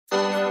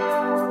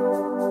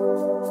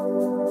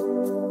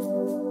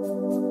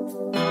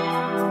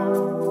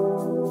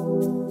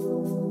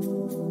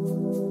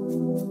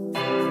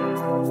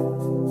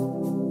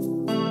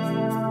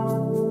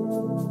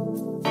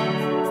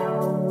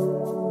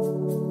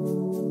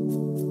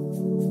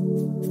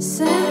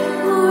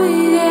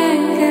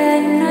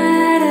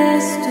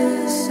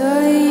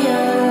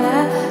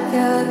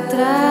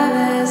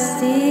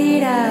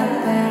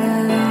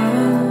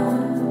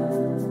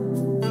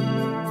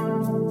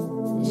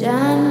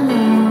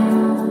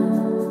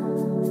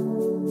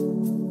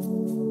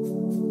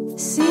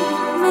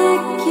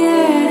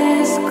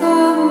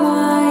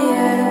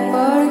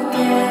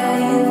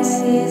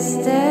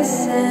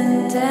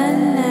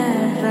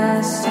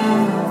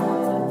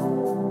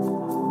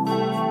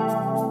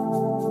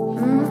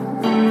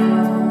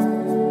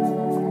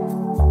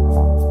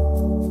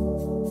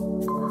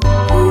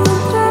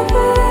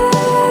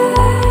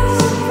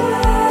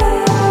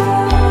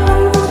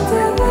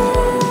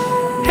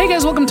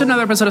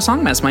episode of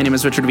Songmas. My name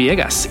is Richard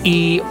Villegas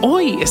y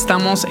hoy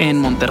estamos en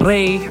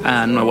Monterrey,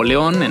 Nuevo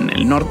León, en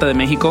el norte de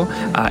México.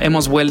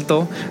 Hemos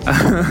vuelto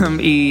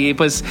y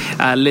pues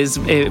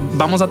les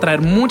vamos a traer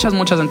muchas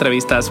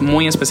entrevistas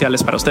muy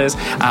especiales para ustedes.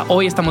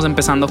 Hoy estamos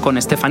empezando con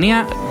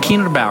Estefanía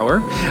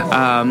Kinnerbauer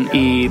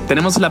y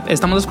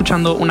estamos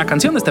escuchando una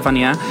canción de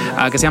Estefanía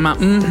que se llama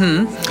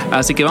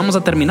Así que vamos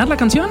a terminar la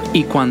canción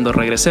y cuando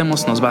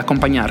regresemos nos va a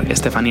acompañar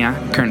Estefanía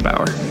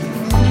Kinnerbauer.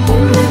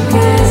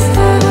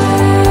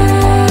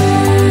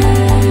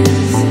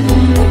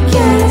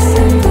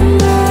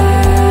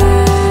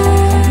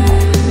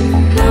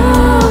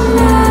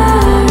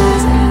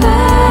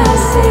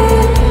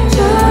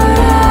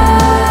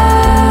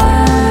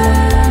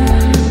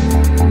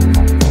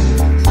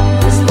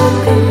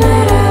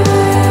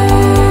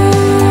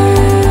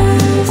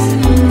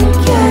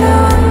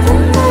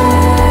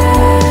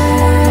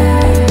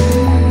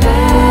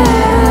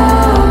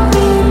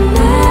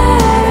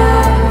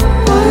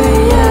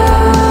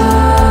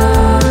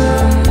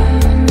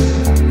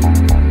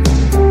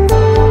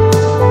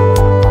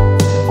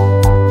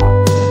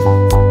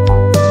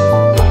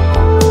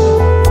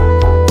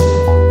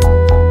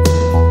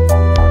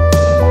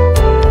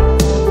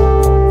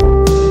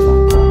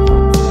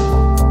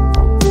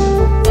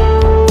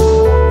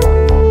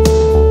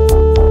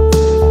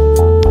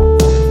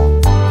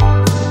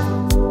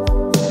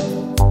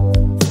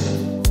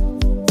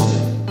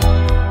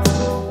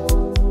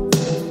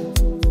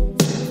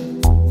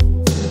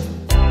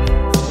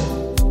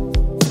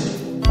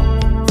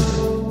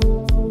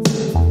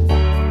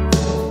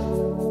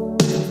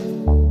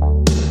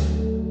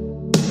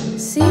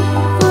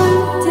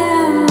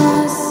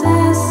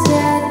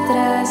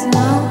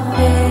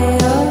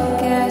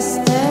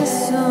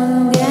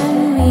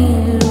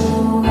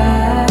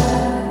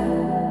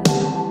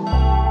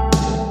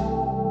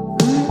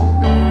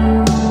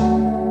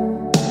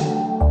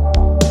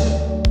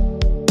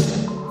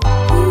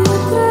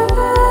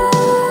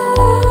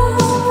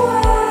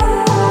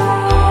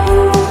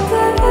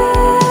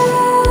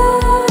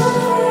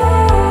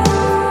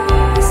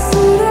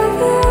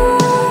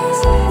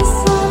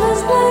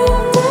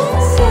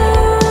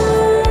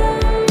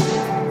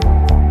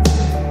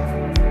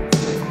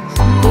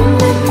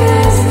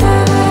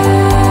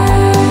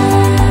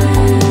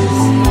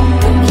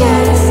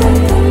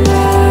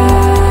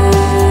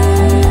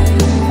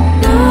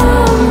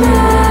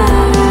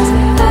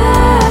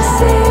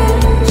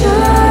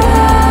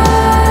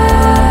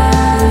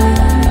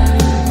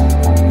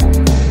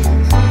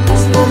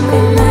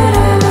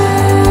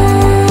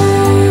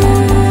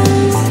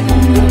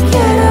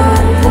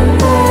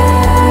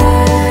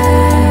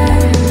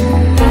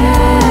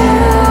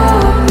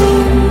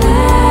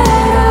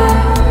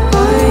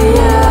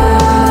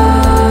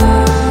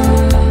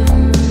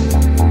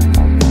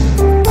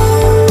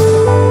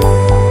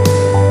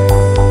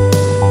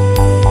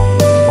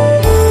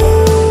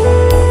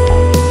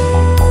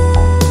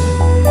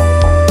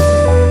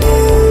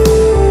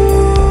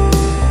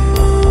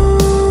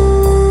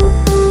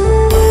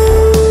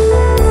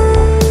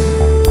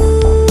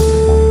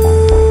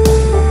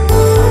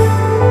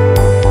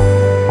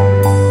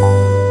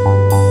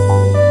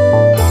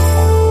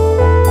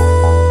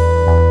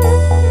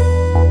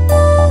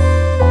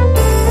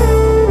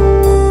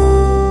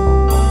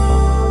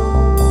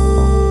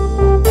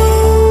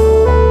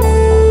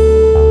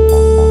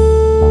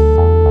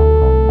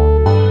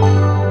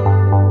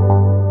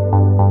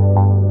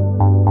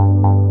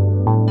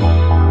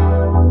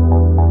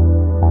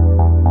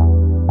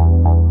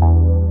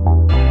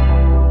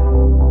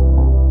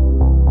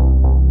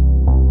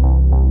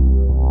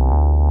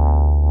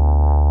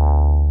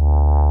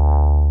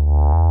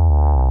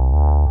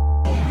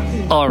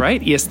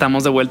 Y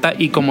estamos de vuelta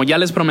y como ya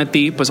les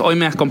prometí, pues hoy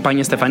me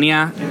acompaña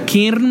Estefanía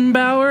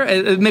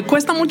Kinnerbauer. Me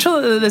cuesta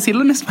mucho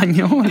decirlo en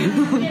español.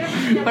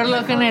 Por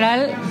lo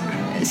general,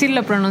 si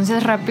lo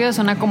pronuncias rápido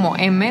suena como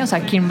M, o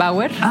sea,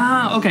 Kinnerbauer.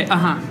 Ok,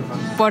 ajá.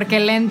 Porque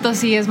lento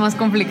sí es más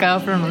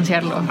complicado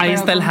pronunciarlo. Ahí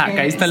está el hack,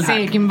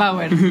 Sí,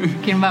 Kinnerbauer.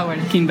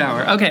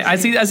 Ok,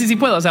 así sí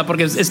puedo, o sea,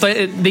 porque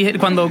dije,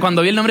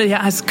 cuando vi el nombre dije,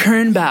 es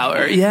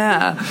Kinnerbauer,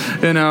 yeah.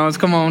 You know, es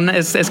como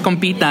es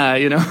compita,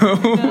 you know.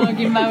 No,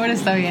 Kinnerbauer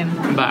está bien.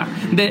 Va.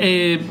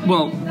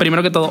 Bueno,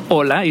 primero que todo,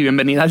 hola y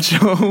bienvenida al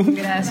show.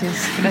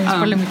 Gracias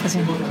por la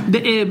invitación.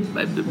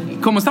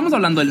 Como estamos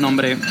hablando del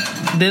nombre,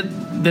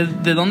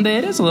 ¿de dónde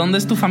eres o dónde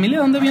es tu familia?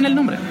 ¿De dónde viene el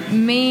nombre?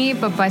 Mi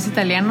papá es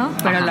italiano,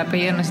 pero el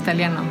apellido no es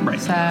italiano. Right.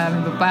 O sea,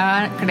 mi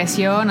papá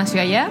nació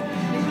allá.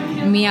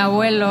 Mi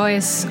abuelo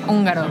es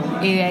húngaro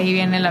y de ahí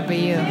viene el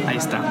apellido. Ahí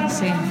está.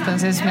 Sí,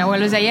 entonces mi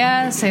abuelo es de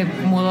allá, se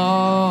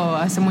mudó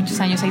hace muchos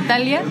años a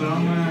Italia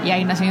y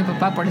ahí nació mi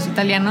papá, por eso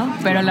italiano,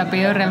 pero el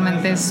apellido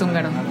realmente es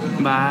húngaro.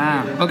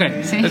 Va, ok.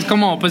 Sí. Es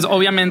como, pues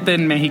obviamente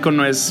en México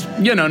no es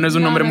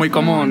un nombre muy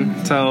común.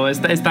 So,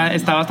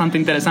 está bastante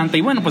interesante.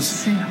 Y bueno, pues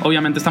sí.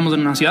 Obviamente estamos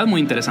en una ciudad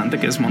muy interesante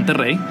que es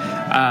Monterrey.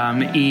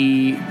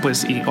 Y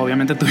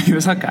obviamente tú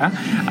vives acá.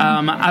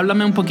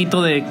 Háblame un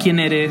poquito de quién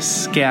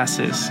eres, qué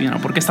haces,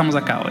 ¿por qué estamos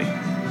acá hoy?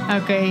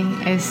 Ok,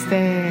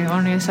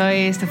 bueno, yo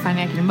soy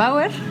Stefania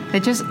Klimmbauer. De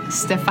hecho es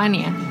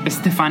Stefania.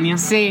 ¿Estefania?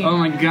 Sí. Oh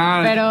my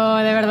God. Pero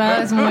de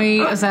verdad es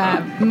muy,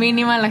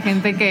 mínima la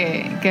gente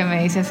que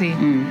me dice así.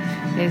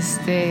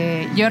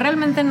 Yo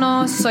realmente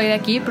no soy de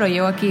aquí, pero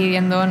llevo aquí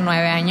viviendo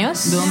 9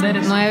 años. ¿De dónde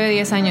eres? 9,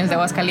 10 años, de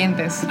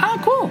Aguascalientes. Ah,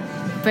 cool.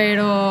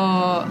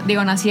 Pero,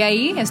 nací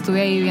ahí,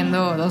 estuve ahí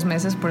viviendo 2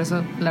 meses, por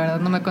eso la verdad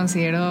no me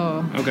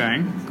considero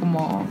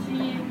como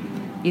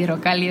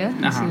hidrocálida,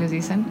 así les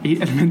dicen.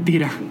 Y es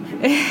mentira.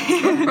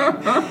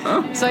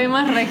 Soy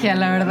más regia,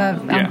 la verdad,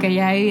 aunque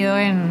ya he vivido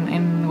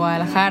en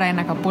Guadalajara, en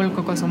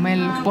Acapulco,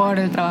 Cozumel, por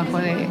el trabajo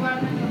de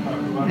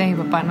mi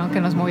papá, ¿no?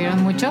 Que nos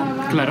movieron mucho.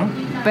 Claro.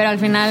 Pero al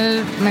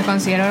final me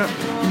considero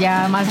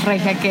ya más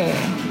regia que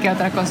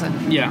otra cosa.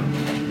 Ya.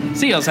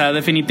 Sí, o sea,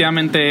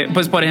 definitivamente,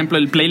 pues por ejemplo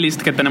el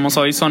playlist que tenemos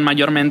hoy son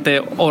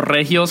mayormente o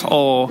regios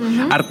o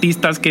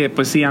artistas que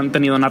pues sí han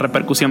tenido una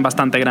repercusión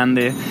bastante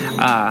grande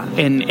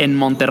en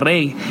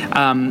Monterrey.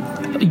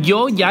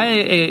 Yo ya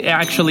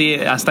actually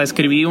hasta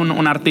escribí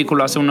un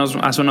artículo hace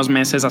unos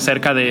meses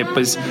acerca de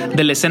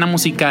la escena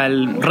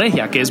musical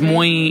regia, que es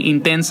muy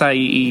intensa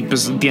y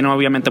pues tiene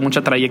obviamente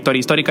mucha trayectoria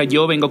histórica.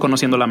 Yo vengo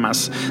conociéndola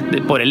más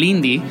por el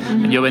indie.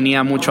 Yo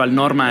venía mucho al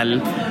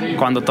normal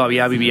cuando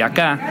todavía vivía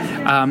acá.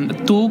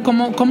 ¿Tú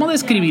cómo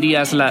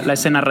describirías la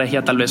escena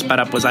regia tal vez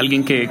para pues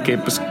alguien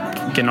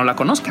que no la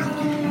conozca?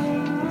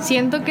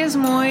 Siento que es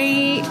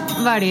muy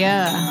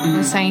variada,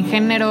 o sea, en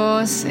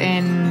géneros,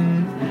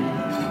 en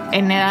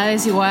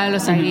edades igual, o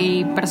sea,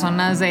 hay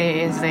personas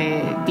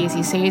desde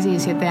 16,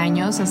 17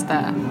 años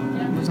hasta,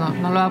 pues no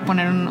le voy a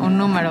poner un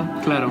número.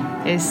 Claro.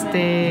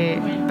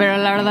 Pero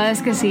la verdad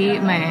es que sí,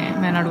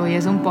 me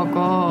enorgullece un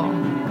poco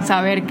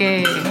saber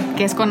que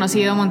es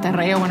conocido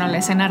Monterrey, o bueno, la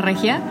escena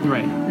regia,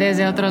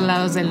 desde otros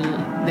lados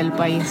del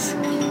país.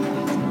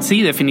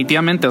 Sí,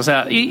 definitivamente. O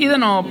sea, y de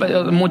nuevo,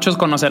 muchos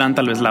conocerán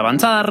tal vez la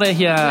avanzada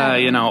regia,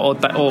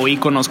 o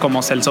íconos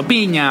como Celso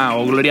Piña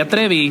o Gloria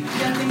Trevi.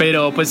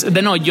 Pero pues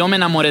de nuevo, yo me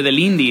enamoré del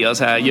indie. O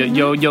sea,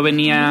 yo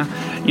venía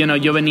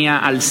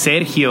al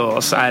Sergio,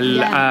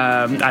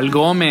 al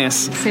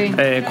Gómez. Sí.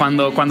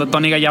 Cuando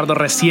Tony Gallardo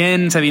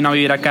recién se vino a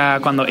vivir acá,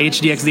 cuando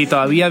HDXD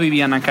todavía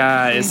vivían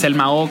acá, sí.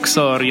 Selma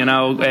Oxor,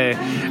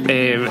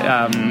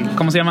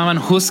 ¿cómo se llamaban?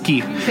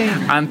 Husky. Sí.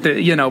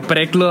 Antes,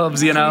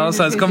 pre-clubs, o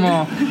sea, es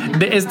como...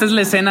 Esta es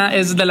la escena,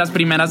 es de las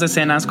primeras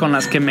escenas con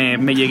las que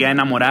me llegué a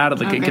enamorar,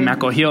 que me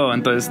acogió.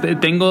 Entonces le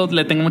tengo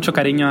mucho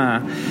cariño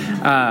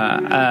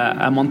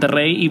a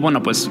Monterrey. Y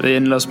bueno, pues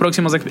en los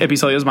próximos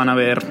episodios van a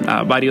ver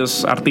a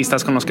varios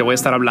artistas con los que voy a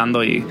estar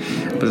hablando y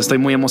pues estoy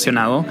muy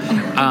emocionado.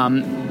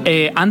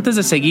 Antes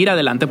de seguir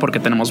adelante,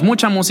 porque tenemos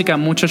mucha música,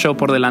 mucho show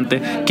por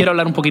delante, quiero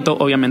hablar un poquito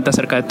obviamente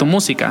acerca de tu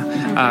música.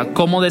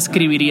 ¿Cómo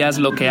describirías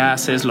lo que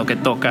haces, lo que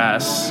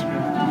tocas?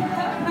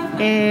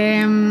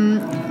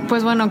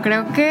 Pues bueno,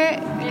 creo que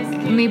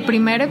mi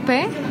primer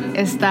EP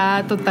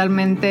está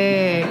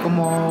totalmente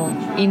como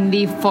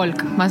indie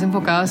folk, más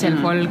enfocado hacia el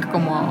folk,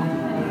 como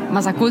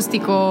más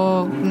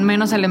acústico,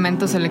 menos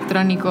elementos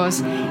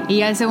electrónicos. Y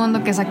ya el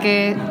segundo que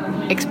saqué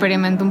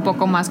experimento un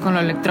poco más con lo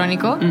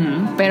electrónico,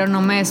 pero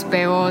no me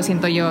despego,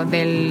 siento yo,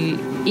 del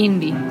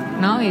indie,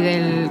 ¿no? Y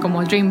del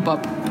como dream pop.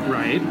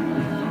 Right.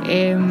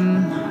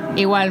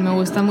 Igual me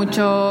gusta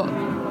mucho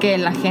que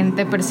la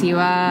gente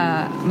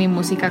perciba mi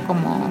música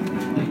como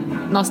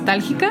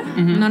nostálgica,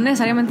 no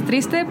necesariamente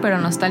triste, pero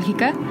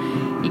nostálgica,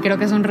 y creo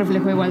que es un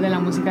reflejo igual de la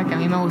música que a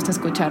mí me gusta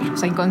escuchar. O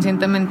sea,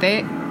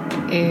 inconscientemente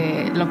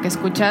lo que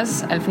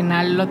escuchas al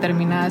final lo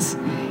terminas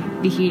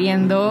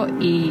digiriendo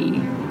y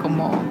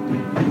como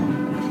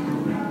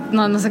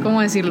no sé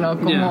cómo decirlo,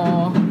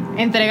 como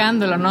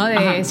entregándolo, ¿no?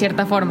 De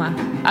cierta forma,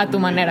 a tu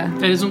manera.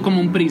 Eres como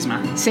un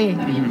prisma. Sí,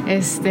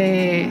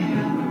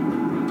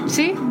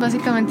 sí,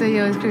 básicamente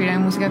yo describiría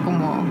mi música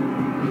como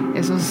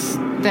esos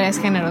 3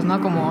 géneros,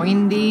 ¿no? Como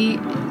indie,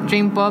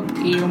 dream pop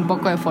y un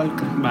poco de folk.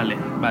 Vale.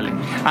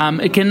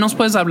 ¿Qué nos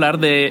puedes hablar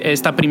de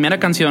esta primera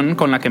canción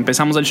con la que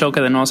empezamos el show,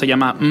 que de nuevo se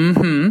llama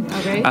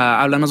Okay.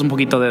 Háblanos un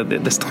poquito de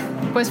esto.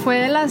 Pues fue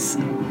de las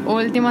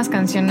últimas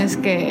canciones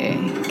que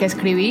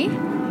escribí,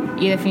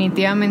 y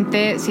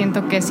definitivamente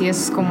siento que sí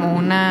es como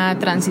una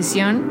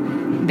transición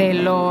de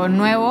lo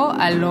nuevo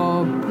a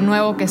lo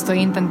nuevo que estoy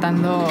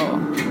intentando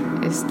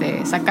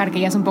sacar, que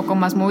ya es un poco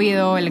más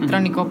movido,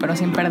 electrónico, pero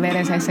sin perder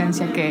esa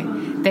esencia que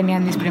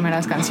tenían mis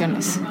primeras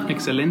canciones.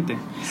 Excelente.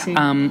 Sí.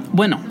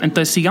 Bueno,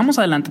 entonces sigamos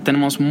adelante.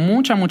 Tenemos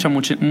mucha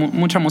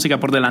música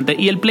por delante,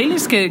 y el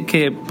playlist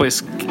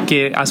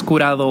que has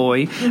curado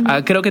hoy,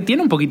 creo que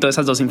tiene un poquito de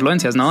esas dos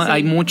influencias, ¿no? Sí.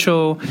 Hay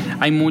mucho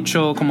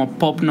como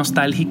pop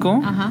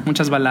nostálgico,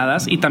 muchas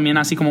baladas, y también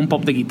así como un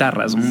pop de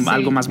guitarras,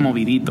 algo más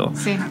movidito.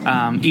 Sí.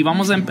 Y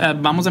vamos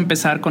a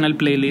empezar con el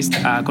playlist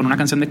con una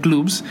canción de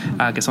Clubs,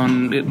 que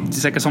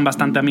sé que son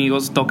bastante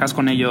amigos, tocas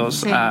con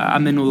ellos a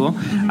menudo.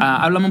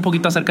 Háblame un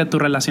poquito acerca de tu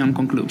relación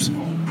con Clubs.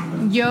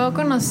 Yo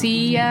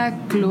conocí a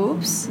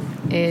Clubs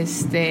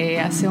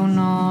hace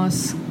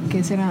unos,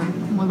 ¿qué será?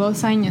 Como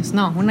 2 años,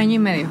 no, 1 año y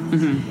medio.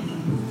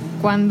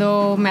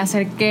 cuando me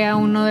acerqué a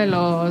uno de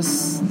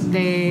los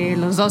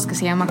dos que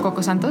se llama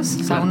Coco Santos,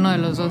 o sea, uno de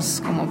los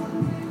dos como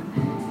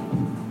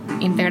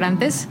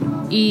integrantes,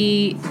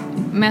 y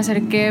me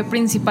acerqué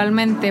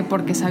principalmente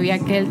porque sabía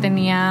que él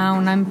tenía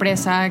una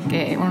empresa,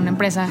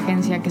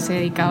 agencia que se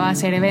dedicaba a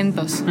hacer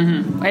eventos.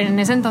 En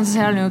ese entonces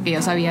era lo único que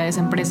yo sabía de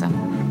esa empresa.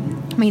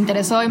 Me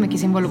interesó y me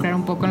quise involucrar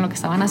un poco en lo que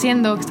estaban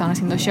haciendo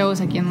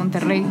shows aquí en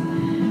Monterrey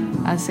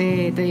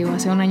hace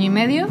 1 año y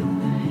medio.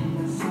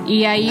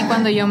 Y ahí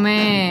cuando yo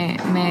me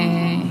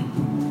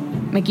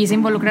quise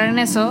involucrar en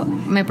eso,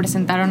 me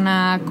presentaron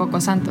a Coco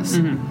Santos.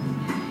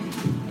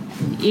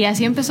 Y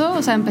así empezó,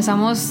 o sea,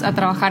 empezamos a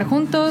trabajar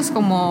juntos,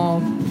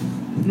 como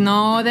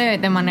no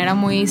de manera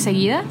muy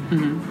seguida,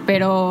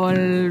 pero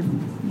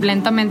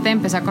lentamente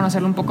empecé a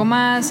conocerlo un poco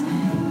más.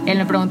 Él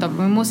me preguntó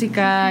por mi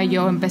música,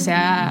 yo empecé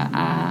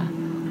a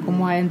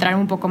como a entrar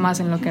un poco más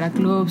en lo que era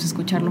clubs,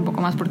 escucharlo un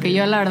poco más, porque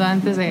yo la verdad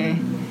o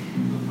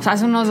sea,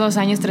 hace unos 2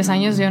 años, 3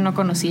 años yo no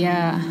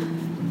conocía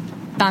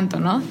tanto,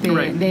 ¿no?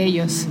 De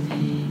ellos.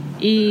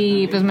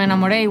 Y pues me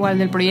enamoré igual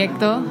del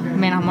proyecto,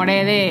 me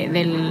enamoré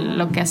de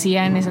lo que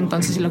hacía en ese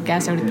entonces y lo que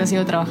hace. Ahorita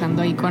sigo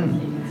trabajando ahí con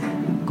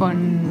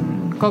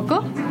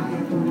Coco.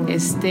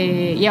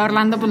 Y a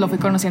Orlando pues lo fui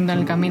conociendo en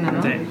el camino,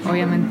 ¿no? Sí.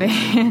 Obviamente.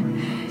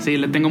 Sí,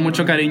 le tengo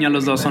mucho cariño a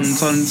los dos.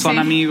 Son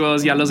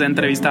amigos, ya los he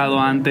entrevistado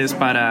antes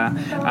para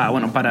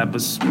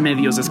pues,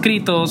 medios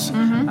escritos.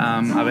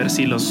 A ver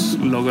si los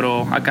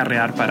logro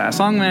acarrear para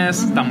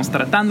Songmas. Estamos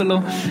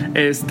tratándolo.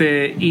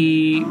 Te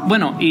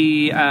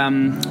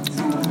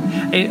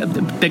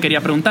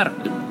quería preguntar,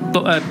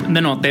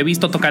 te he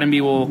visto tocar en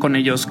vivo con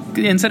ellos.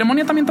 ¿En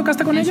ceremonia también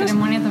tocaste con ellos? En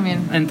ceremonia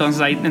también.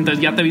 Entonces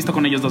ya te he visto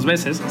con ellos 2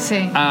 veces.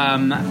 Sí.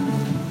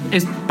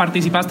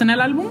 ¿Participaste en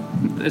el álbum?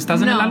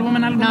 ¿Estás en el álbum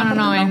en alguna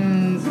parte?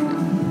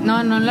 No,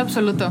 en lo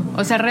absoluto.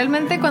 O sea,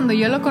 realmente cuando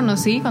los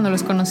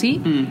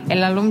conocí,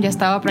 el álbum ya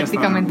estaba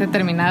prácticamente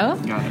terminado.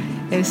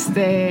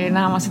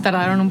 Nada más se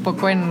tardaron un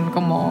poco en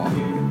como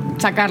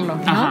sacarlo,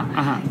 ¿no?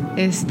 Ajá.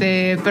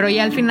 Pero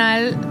ya al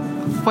final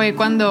fue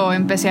cuando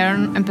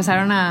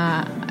empezaron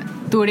a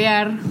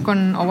turear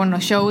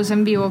shows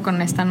en vivo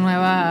con estas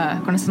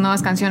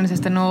nuevas canciones,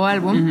 este nuevo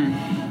álbum,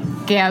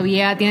 que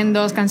tienen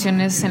 2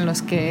 canciones en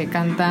los que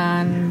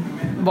cantan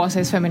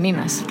voces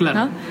femeninas,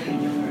 claro, ¿no?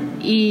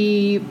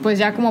 Y pues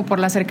ya como por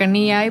la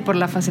cercanía y por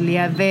la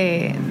facilidad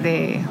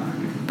de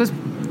pues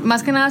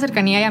más que nada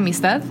cercanía y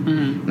amistad,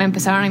 me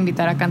empezaron a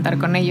invitar a cantar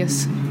con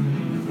ellos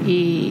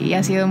y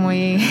ha sido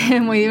muy,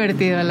 muy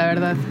divertido, la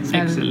verdad. O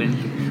sea, excelente.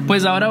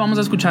 Pues ahora vamos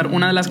a escuchar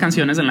una de las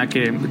canciones en la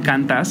que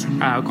cantas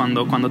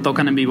cuando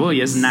tocan en vivo,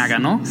 y es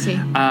Nágano. Sí.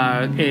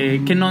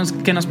 ¿Qué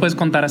nos puedes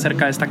contar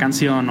acerca de esta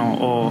canción?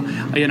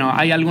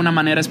 ¿Hay alguna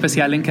manera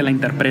especial en que la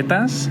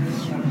interpretas?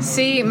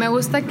 Sí, me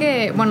gusta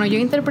que, yo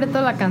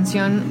interpreto la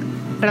canción,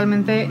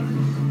 realmente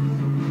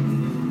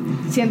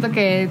siento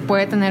que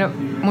puede tener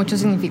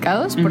muchos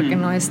significados porque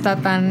no está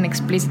tan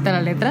explícita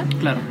la letra.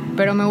 Claro.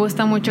 Pero me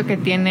gusta mucho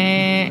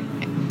que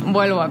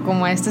vuelvo a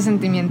como este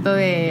sentimiento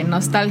de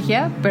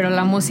nostalgia, pero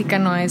la música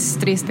no es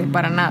triste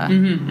para nada,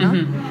 ¿no?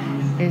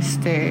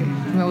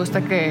 Me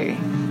gusta que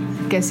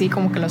sí,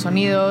 como que los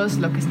sonidos,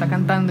 lo que está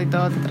cantando y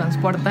todo te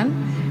transportan,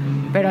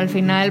 pero al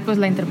final pues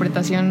la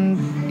interpretación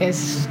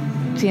es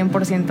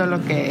 100%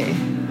 lo que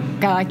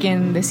cada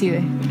quien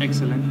decide.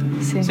 Excelente.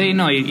 Sí,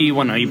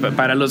 y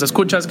para los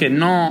escuchas que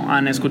no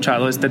han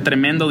escuchado este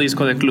tremendo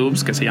disco de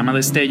clubs que se llama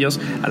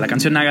Destellos, la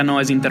canción Nágano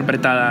es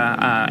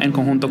interpretada en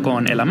conjunto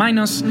con Ela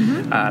Mainos,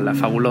 la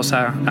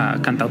fabulosa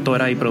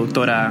cantautora y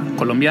productora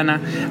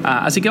colombiana.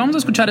 Así que vamos a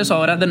escuchar eso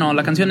ahora. De nuevo,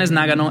 la canción es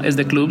Nágano, es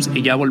de clubs,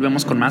 y ya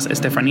volvemos con más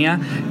Estefanía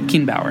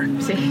Kinbauer.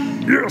 Sí.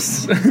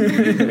 Yes.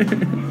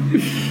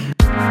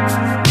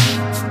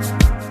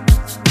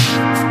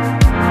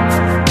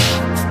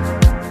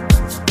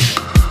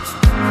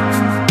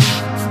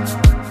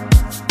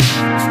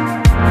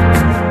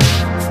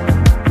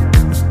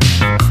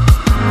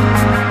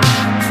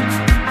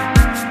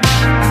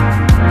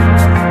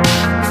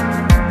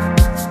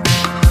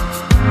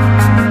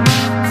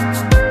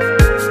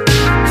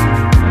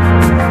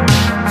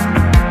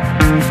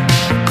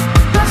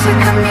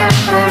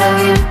 Para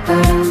bien, para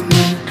mal,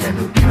 ya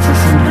no piensas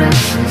en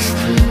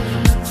resistir.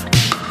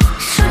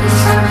 Sueles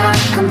saber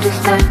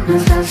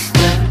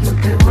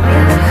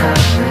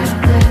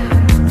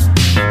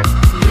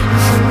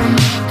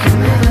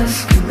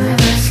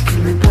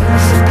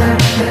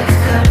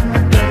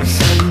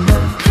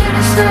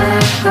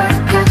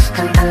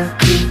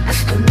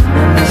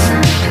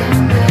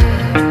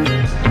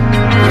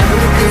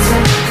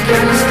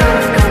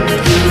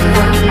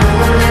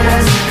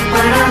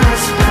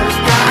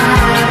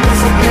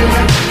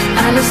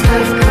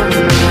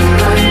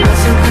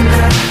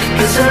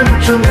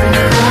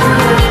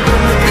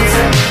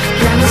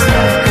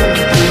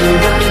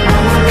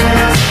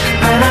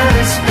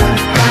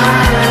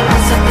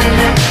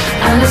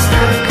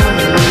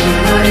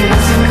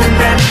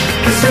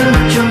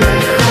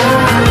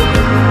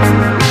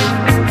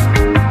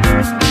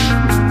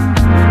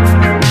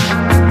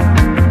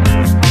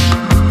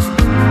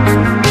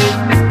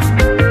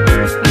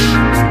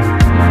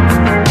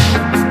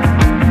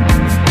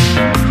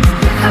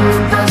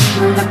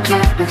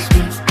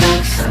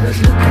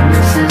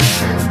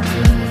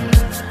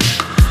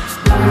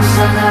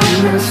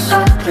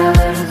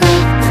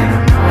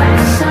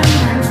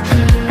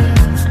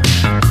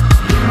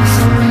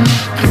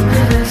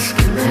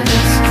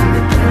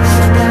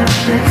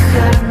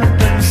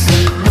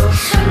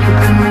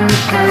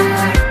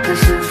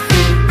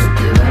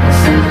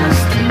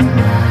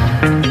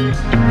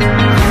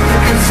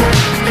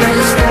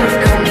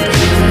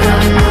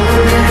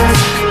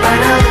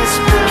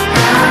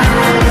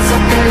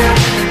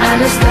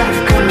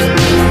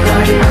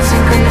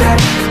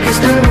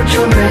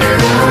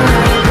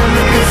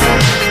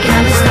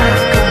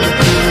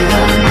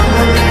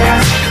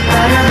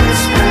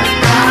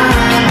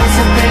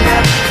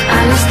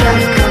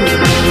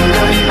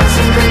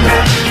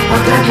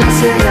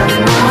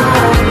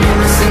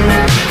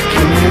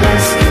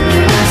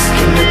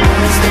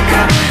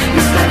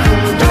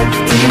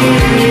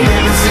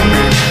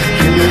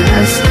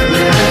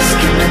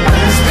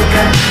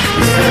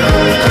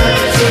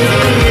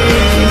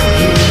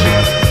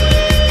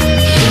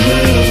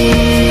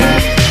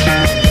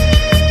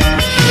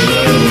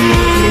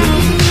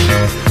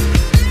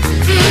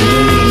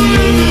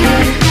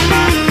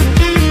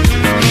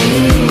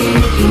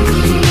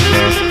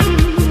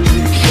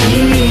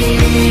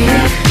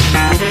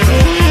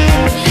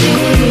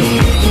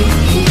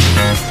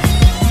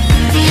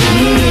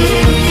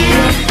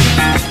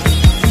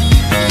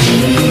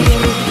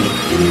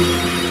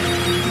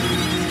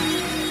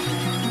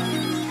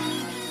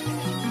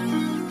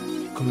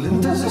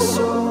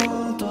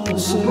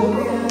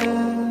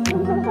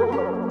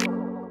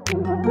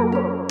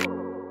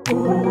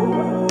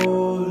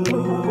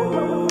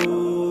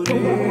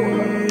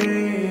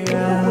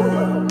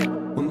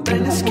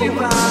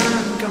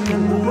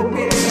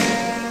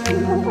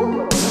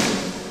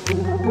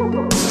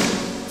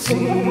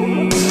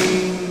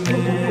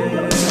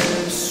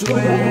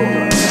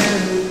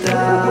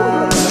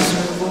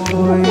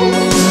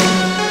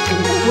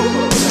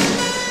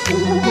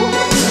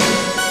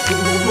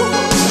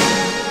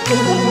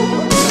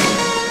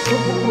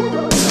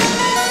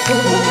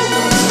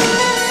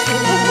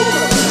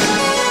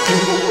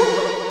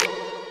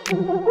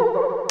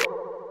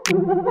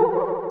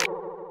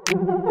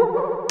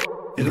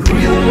El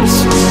ruido del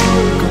sol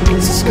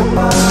comienza a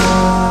escapar.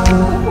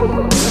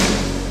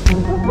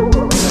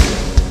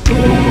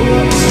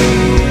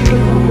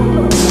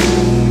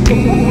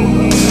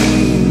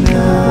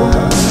 Ilumina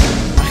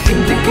a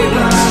gente que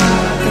va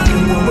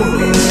caminando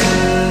bien.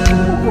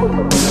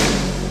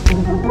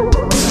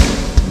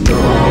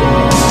 No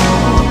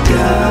te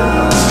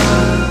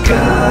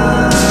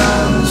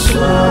alcanzo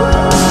a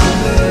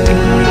ver.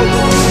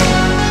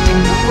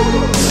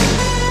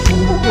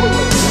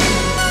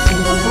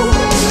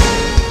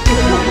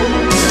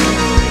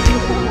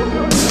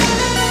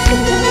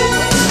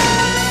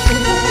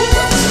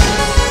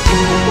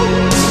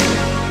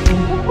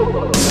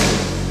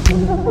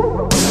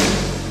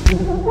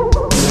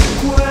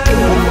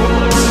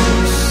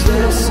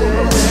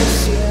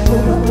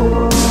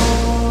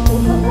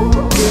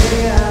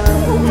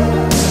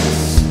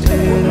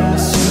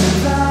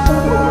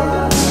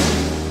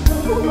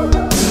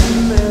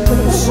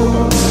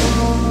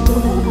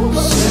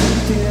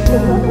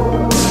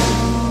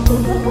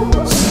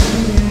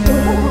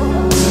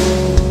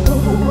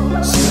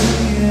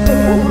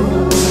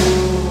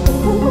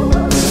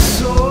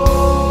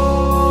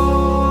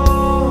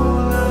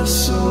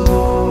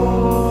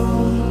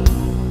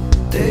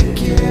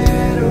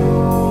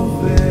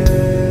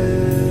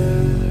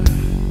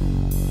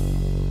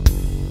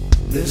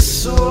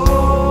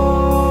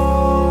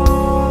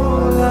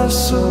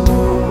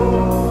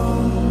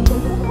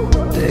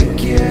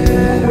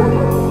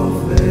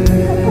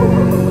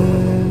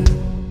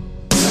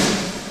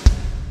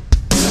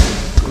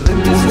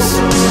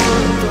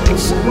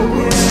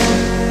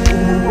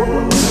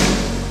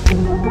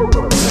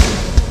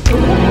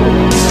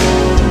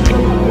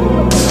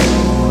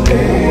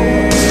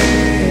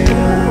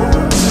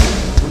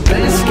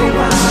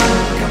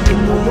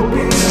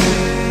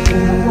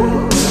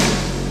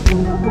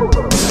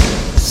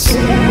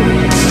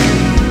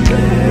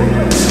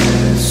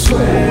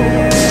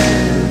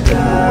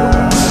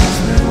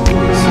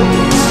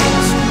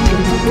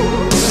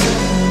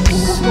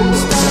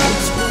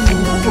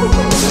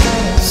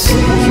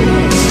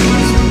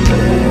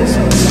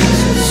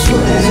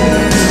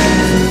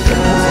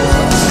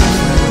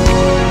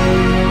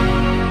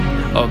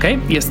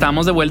 Y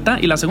estamos de vuelta.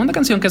 Y la segunda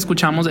canción que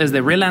escuchamos es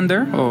de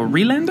Raylander o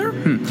Raylander.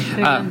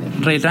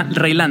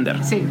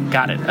 Raylander. Sí.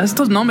 Got it.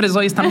 Estos nombres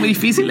hoy están muy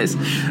difíciles.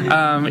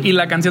 Y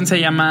la canción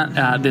se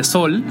llama The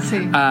Sol.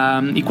 Sí.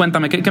 Y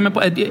cuéntame,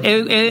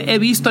 he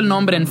visto el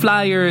nombre en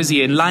flyers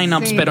y en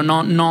lineups, sí, pero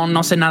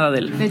no sé nada de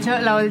él. De hecho,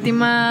 la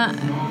última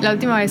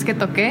vez que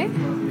toqué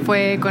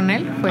fue con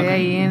él, fue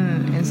ahí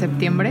en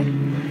septiembre.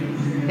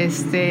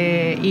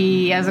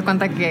 Y haz de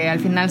cuenta que al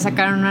final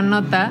sacaron una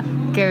nota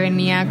que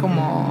venía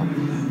como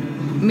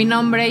mi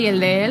nombre y el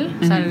de él,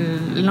 o sea,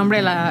 el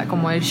nombre de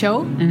como el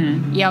show,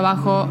 y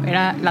abajo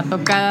era la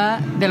tocada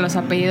de los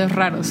apellidos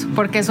raros,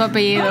 porque su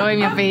apellido y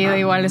mi apellido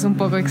igual es un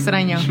poco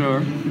extraño.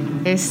 Sure.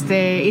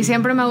 Y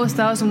siempre me ha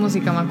gustado su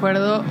música. Me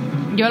acuerdo,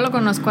 yo lo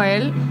conozco a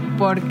él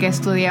porque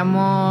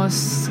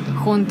estudiamos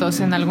juntos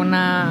en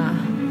alguna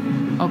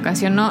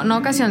ocasión, no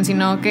ocasión,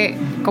 sino que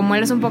como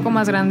él es un poco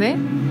más grande,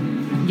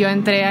 yo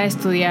entré a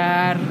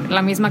estudiar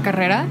la misma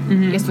carrera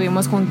y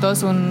estuvimos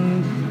juntos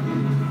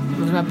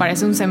me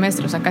parece un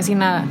semestre, o sea, casi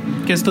nada.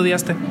 ¿Qué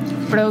estudiaste?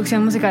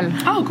 Producción musical.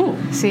 Oh, cool.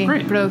 Sí,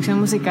 great. Producción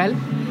musical.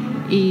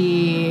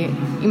 Y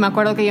me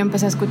acuerdo que yo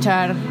empecé a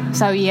escuchar,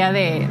 sabía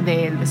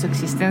de su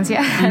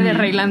existencia, de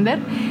Raylander.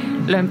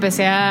 Lo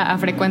empecé a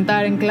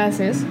frecuentar en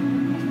clases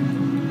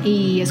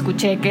y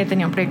escuché que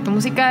tenía un proyecto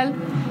musical,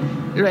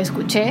 lo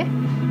escuché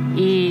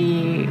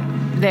y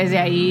desde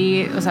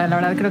ahí, o sea, la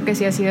verdad creo que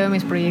sí ha sido de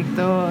mis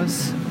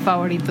proyectos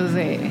favoritos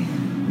de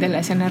la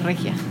escena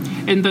regia.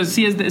 Entonces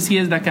sí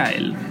es de acá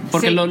él,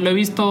 porque sí, lo he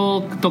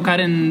visto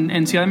tocar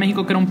en Ciudad de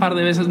México, creo, un par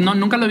de veces.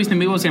 Nunca lo he visto en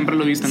vivo, siempre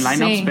lo he visto en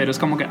lineups, sí, pero es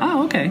como que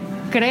ok.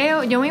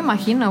 Creo, yo me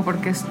imagino,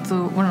 porque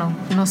bueno,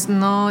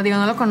 no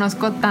lo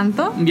conozco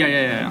tanto.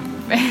 Ya.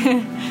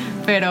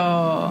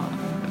 Pero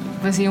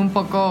pues sí, un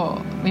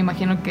poco me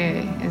imagino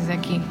que es de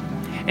aquí.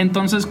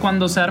 Entonces,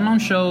 cuando se arma un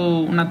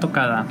show, una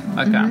tocada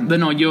acá,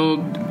 bueno, yo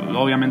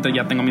obviamente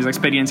ya tengo mis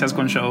experiencias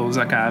con shows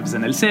acá, pues,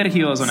 en el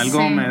Sergio, o en el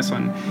Gómez,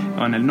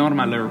 o en el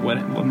Normal,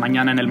 o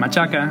mañana en el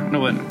Machaca,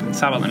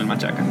 sábado en el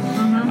Machaca.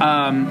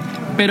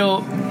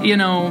 Pero,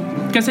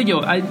 qué sé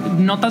yo,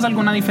 ¿notas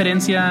alguna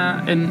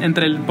diferencia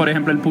entre, por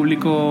ejemplo, el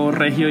público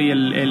regio y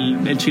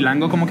el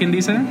chilango, como quien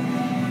dice?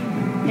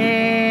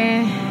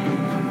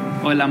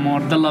 O el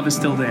amor, the love is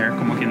still there,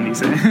 como quien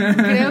dice.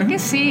 Creo que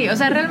sí. O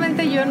sea,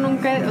 realmente yo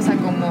nunca, o sea,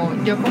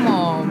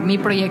 como mi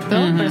proyecto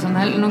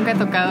personal, nunca he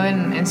tocado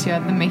en Ciudad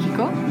de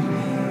México.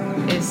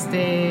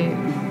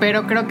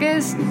 Pero creo que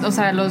o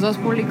sea, los dos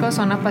públicos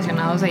son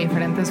apasionados de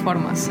diferentes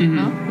formas,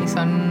 ¿no? Y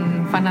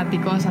son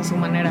fanáticos a su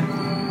manera.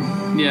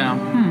 Yeah.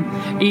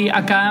 Y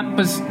acá,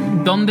 pues,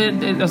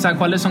 o sea,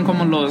 ¿cuáles son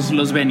como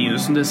los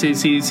venues?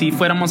 Si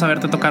fuéramos a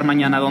verte tocar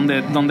mañana,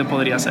 ¿dónde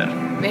podría ser?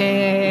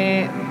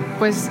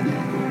 Pues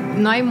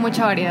no hay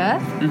mucha variedad,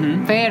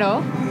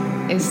 pero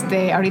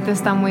ahorita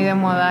está muy de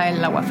moda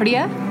el Agua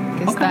Fría,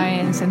 que está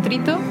en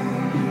Centrito.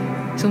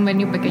 Es un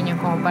venue pequeño,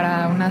 como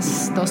para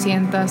unas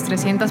 200,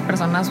 300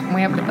 personas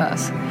muy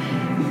apretadas.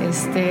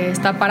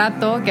 Está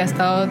Aparato, que ha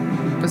estado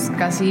pues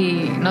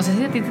casi... No sé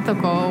si a ti te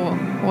tocó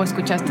o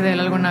escuchaste de él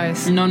alguna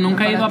vez. No,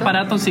 nunca he ido a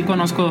Aparato, sí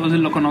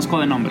lo conozco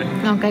de nombre.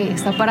 Ok,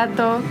 está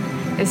Aparato,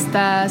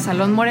 está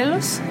Salón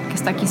Morelos, que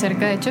está aquí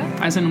cerca, de hecho.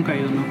 A ese nunca he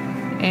ido,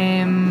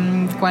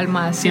 ¿no? ¿Cuál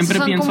más? Siempre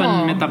pienso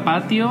en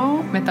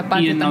Metapatio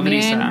y en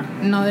Nodriza.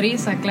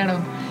 Nodriza, claro.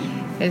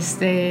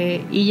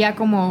 Y ya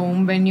como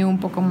un venue un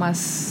poco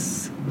más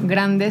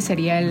grande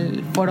sería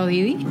el Foro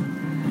Didi.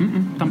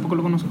 Tampoco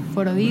lo conozco.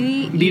 Foro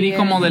Didi. ¿Didi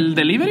como del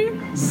delivery?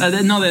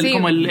 No, sí.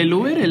 como el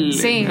Uber.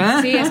 Sí,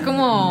 sí, es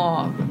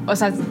como... O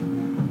sea,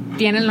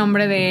 tiene el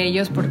nombre de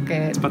ellos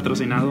porque... ¿Es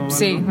patrocinado?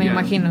 Sí, me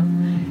imagino.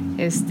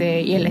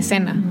 Y el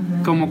Escena.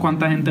 ¿Cómo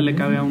cuánta gente le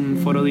cabe a un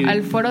Foro Didi?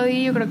 Al Foro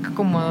Didi yo creo que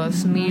como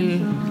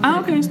 2,000. Ah,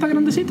 ok, está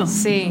grandecito.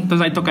 Sí.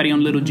 Entonces ahí tocaría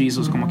un Little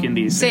Jesus, como quien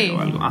dice. Sí.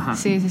 O algo. Ajá.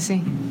 Sí.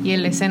 Y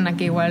el Escena,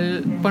 que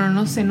igual... Bueno,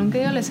 no sé, nunca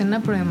he ido al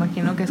Escena, pero me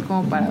imagino que es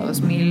como para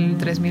 2,000,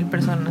 3,000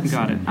 personas.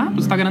 Got it.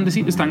 Pues está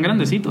grandecito, están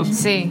grandecitos.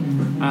 Sí.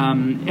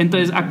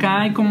 Entonces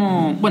acá hay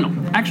como... Bueno,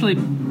 actually...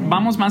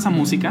 Vamos más a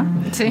música.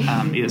 Sí.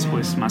 Y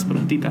después más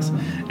preguntitas.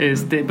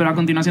 Pero a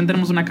continuación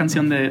tenemos una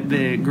canción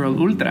de Girl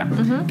Ultra,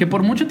 que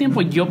por mucho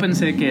tiempo yo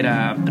pensé que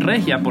era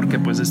regia porque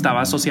pues estaba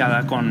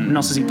asociada con,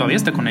 no sé si todavía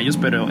esté con ellos,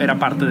 pero era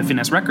parte de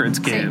Finesse Records,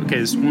 que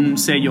es un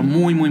sello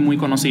muy, muy, muy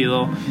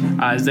conocido.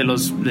 Es de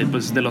los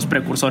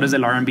precursores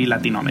del R&B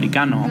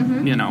latinoamericano,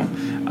 you know.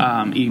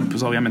 Y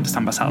pues obviamente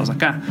están basados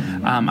acá.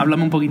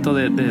 Háblame un poquito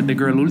de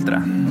Girl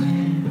Ultra.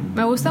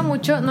 Me gusta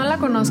mucho, no la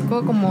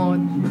conozco como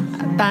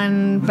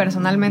tan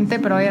personalmente,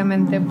 pero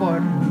obviamente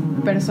por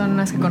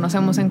personas que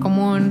conocemos en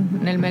común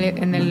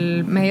en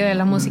el medio de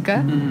la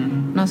música,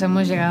 nos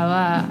hemos llegado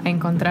a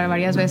encontrar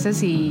varias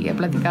veces y he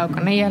platicado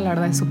con ella. La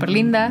verdad es súper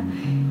linda.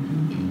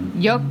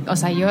 Yo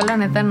la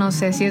neta no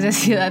sé si es de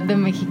Ciudad de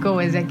México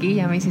o es de aquí,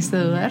 ya me hiciste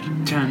dudar.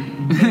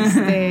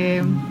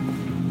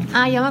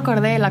 Ya me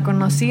acordé, la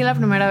conocí la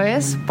primera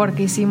vez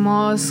porque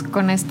hicimos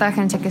con esta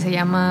agencia que se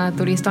llama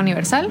Turista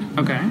Universal.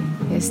 Okay.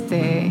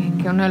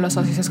 Que uno de los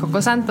socios es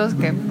Coco Santos,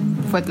 que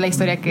fue la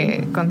historia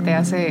que conté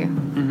hace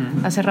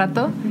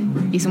rato.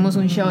 Hicimos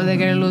un show de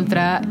Girl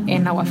Ultra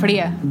en Agua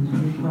Fría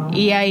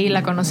y ahí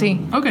la conocí.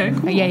 Okay,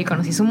 cool. Y ahí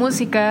conocí su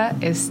música,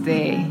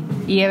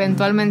 y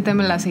eventualmente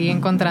me la seguí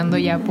encontrando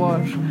ya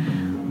por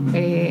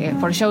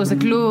shows de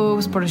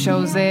clubs, por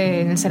shows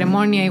en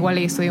ceremonia, igual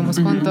ahí estuvimos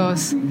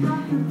juntos.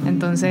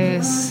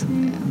 Entonces...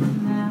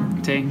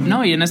 Sí,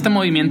 no, y en este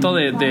movimiento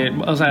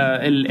o sea,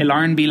 el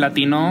R&B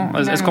latino,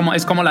 claro,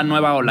 es como la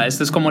nueva ola.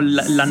 Es como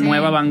la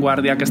nueva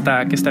vanguardia que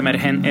está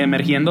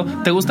emergiendo.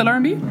 ¿Te gusta el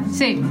R&B?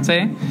 Sí. Sí.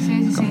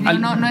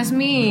 No es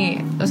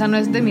no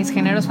es de mis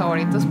géneros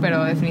favoritos,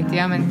 pero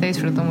definitivamente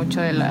disfruto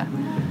mucho de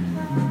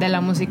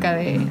la música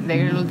de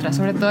Girl Ultra,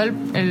 sobre todo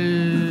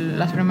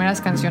las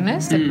primeras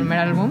canciones del primer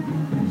álbum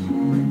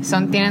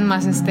tienen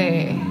más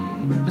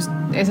pues,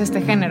 es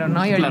este género,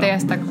 ¿no? Y ahorita claro,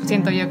 ya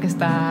siento yo que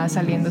está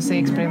saliéndose y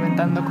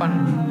experimentando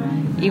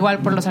igual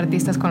por los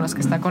artistas con los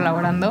que está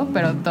colaborando,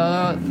 pero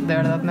todo de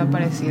verdad me ha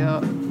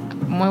parecido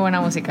muy buena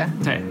música.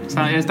 Sí,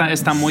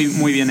 está muy,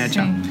 muy bien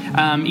hecha. Sí.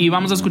 Y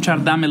vamos a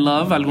escuchar Dame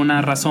Love.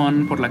 ¿Alguna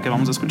razón por la que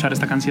vamos a escuchar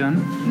esta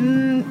canción?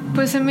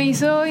 Pues se me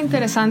hizo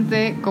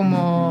interesante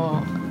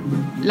como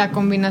la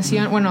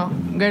combinación,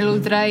 Girl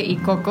Ultra y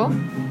Cuco.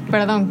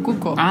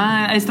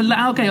 Ok, esta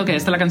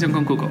es la canción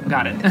con Cuco.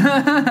 Got it.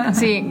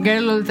 Sí,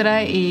 Girl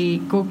Ultra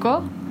y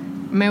Cuco.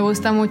 Me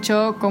gusta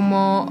mucho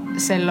cómo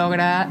se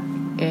logra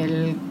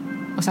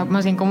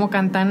más bien cómo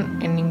cantan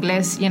en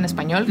inglés y en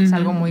español. Es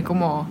algo muy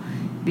como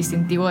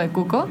distintivo de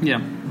Cuco. Yeah.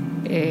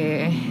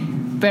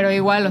 Pero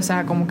igual,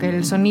 como que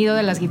el sonido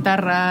de las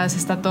guitarras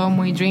está todo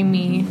muy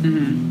dreamy,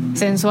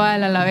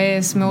 sensual a la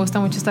vez. Me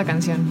gusta mucho esta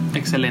canción.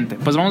 Excelente.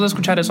 Pues vamos a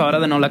escuchar eso ahora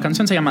de nuevo. La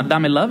canción se llama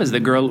Dame Love, es de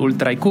Girl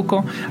Ultra y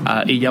Cuco.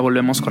 Y ya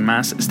volvemos con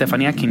más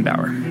Stephania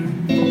Kingbauer.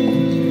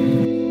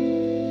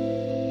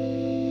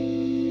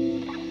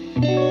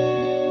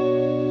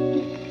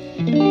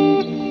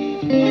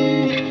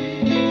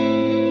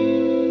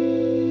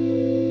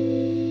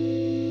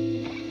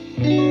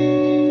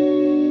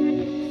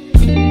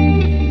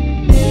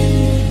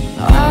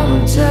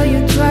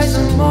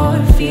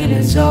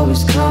 Feelings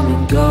always come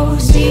and go.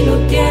 Si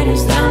lo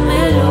tienes,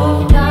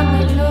 dámelo. I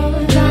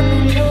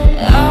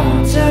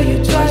won't tell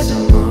you twice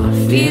or more.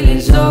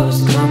 Feelings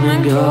always come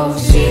and go.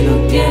 Si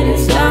lo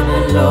tienes,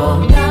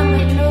 dámelo.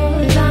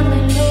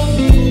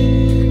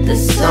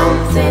 There's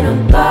something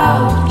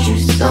about you,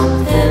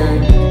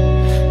 something.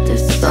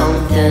 There's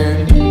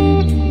something.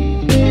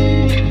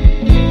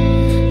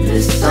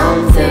 There's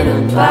something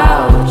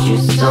about you,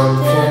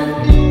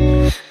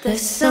 something.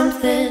 There's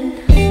something.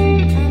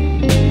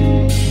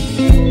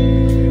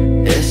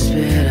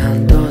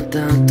 Esperando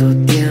tanto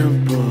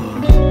tiempo,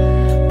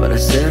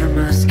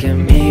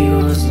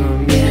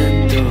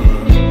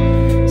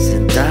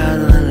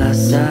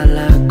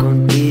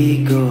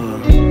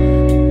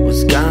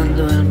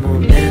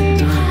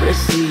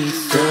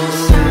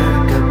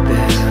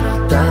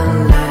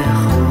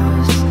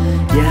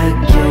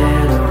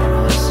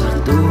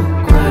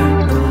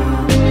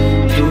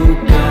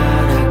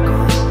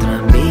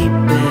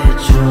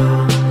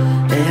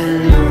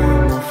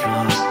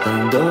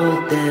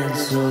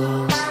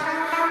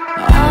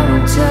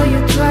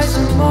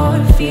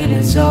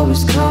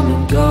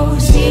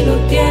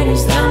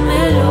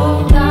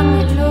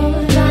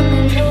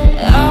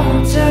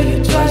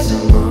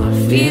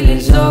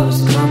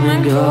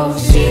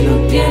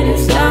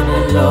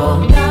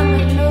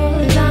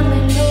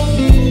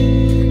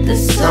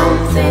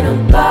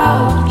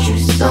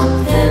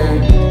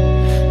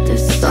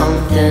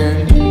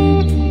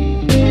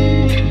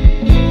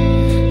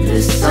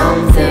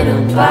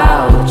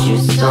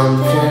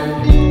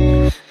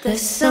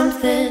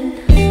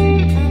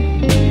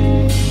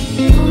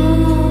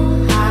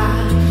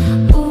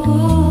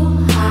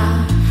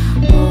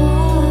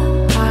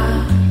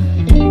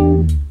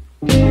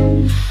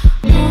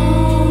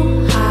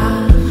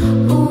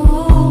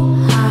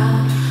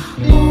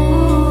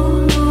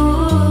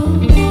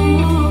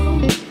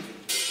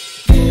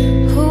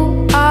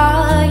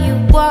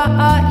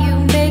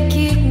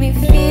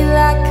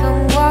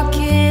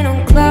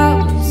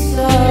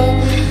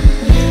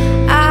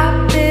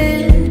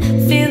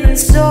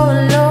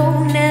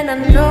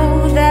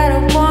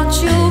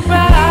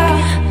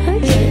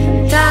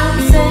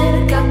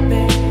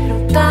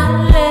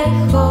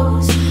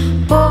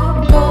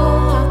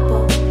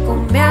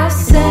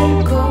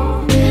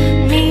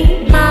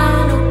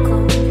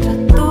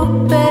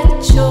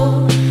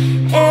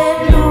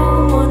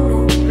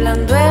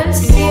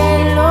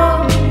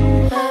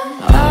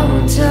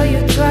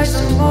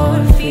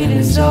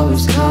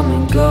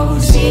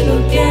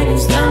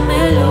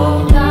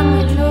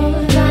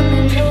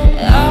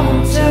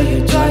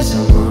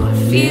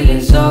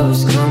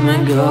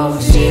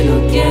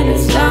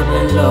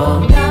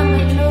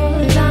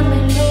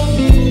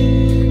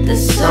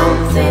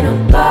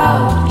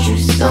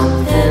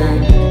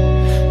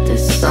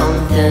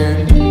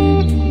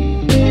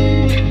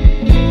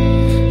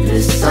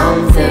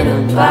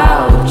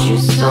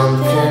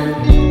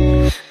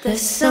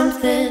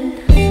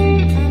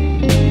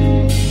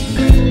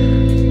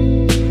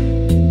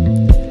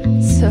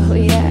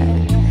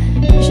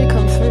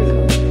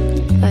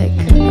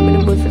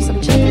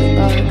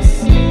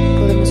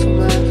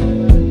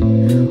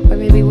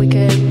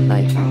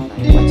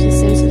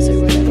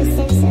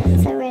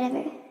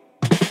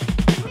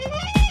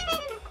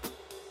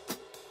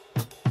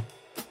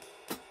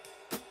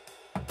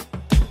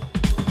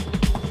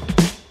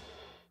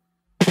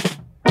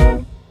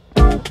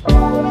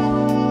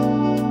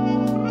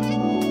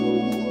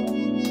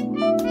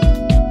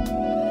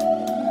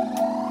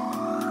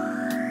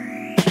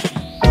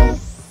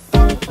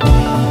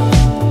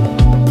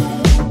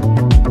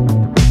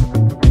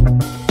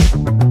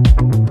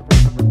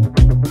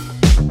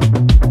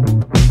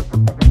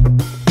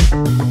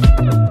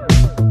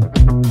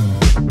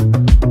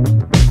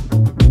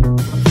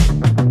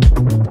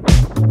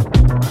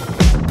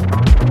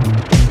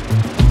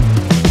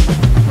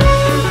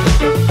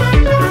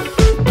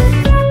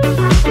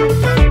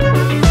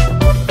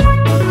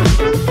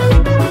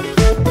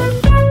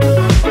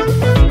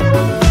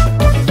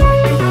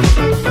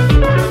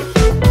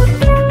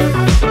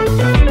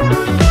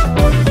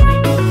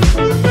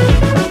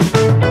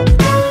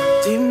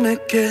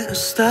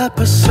 está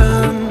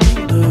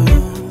pasando?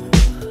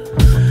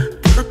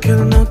 ¿Por qué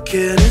no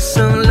quieres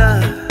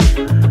hablar?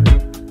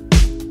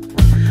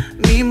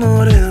 Mi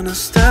morena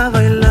está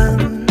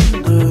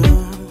bailando.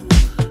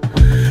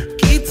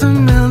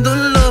 Quítame el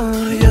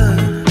dolor ya.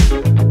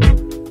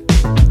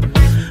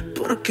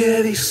 ¿Por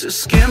qué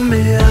dices que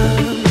me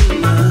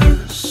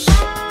amas?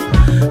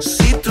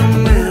 Si tú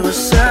me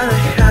vas a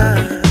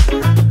dejar.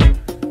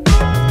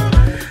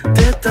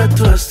 Te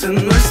tatuaste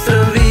en nuestra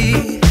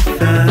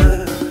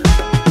vida,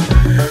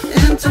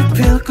 en tu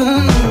piel con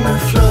una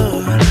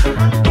flor.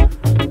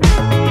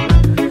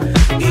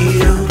 Y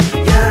yo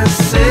ya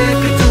sé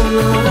que tú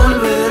no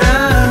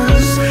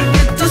volverás,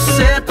 que tú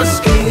sepas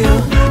que yo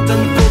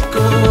tampoco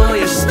voy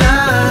a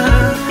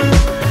estar.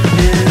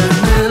 En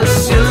el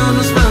cielo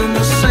nos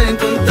vamos a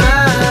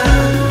encontrar.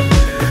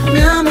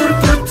 Mi amor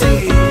por ti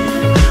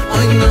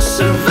hoy no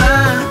se va.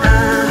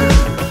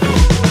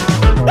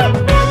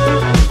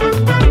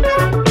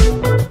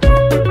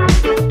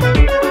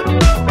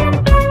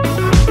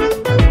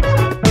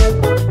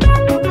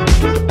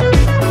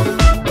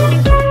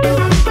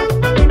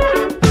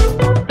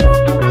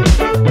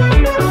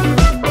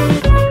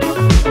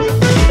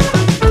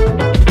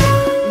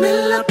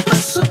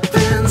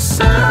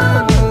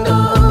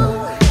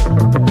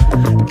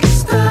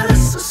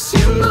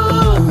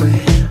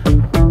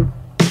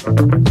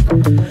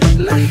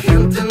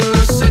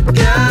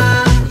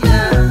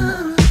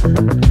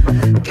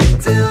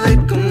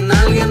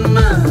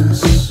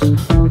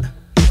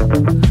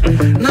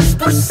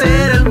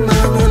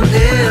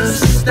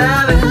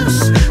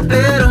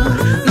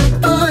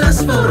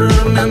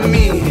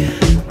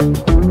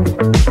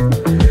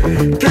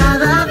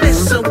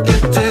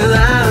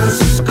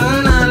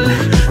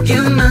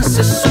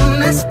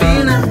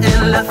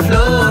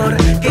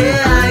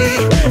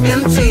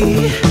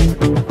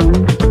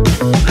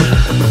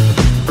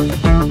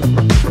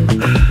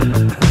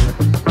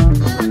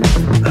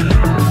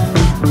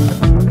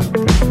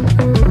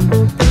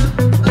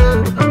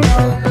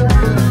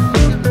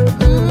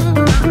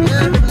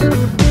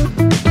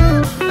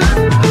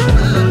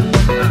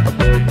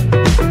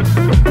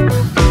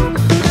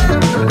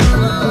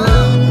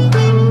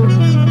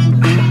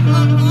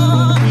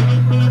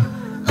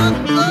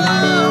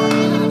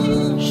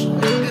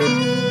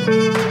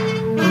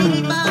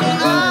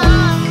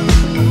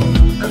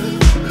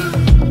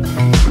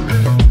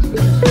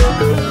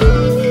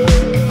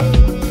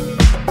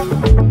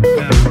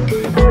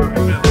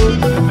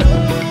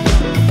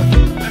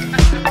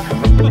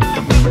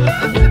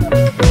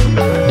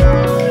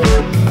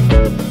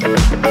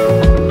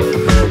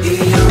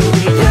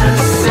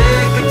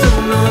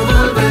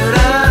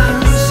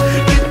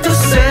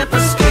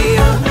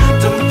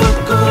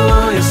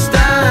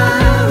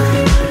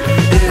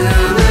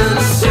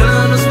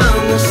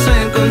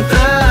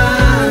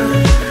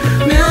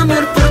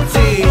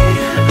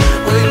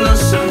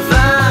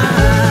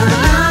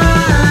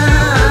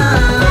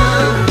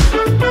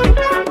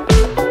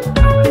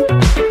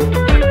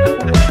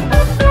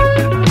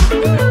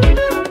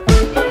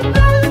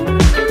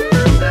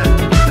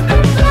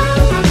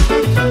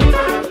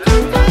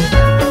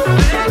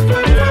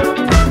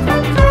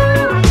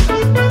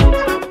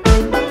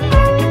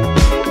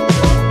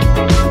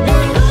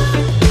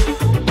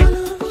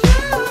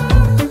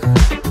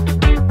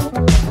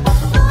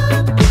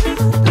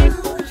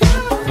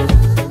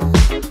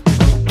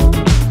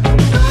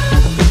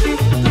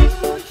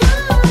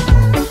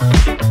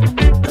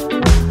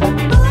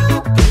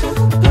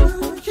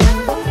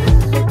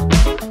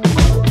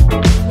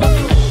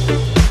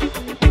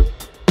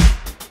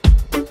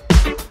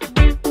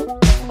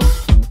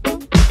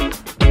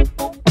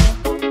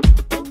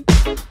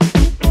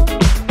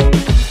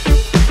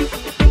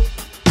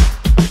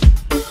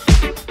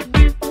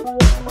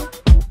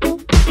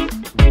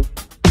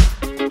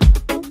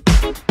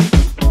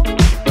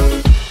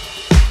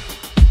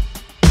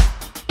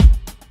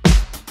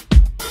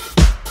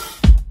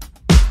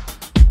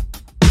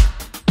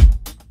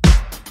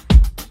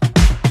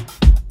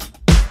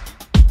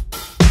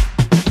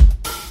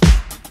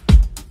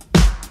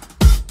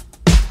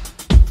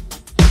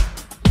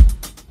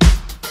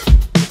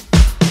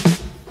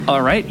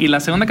 Alright, y la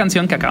segunda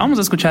canción que acabamos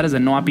de escuchar es de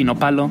Noa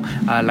Pinopalo.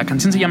 La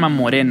canción se llama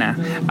Morena.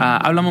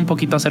 Háblame un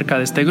poquito acerca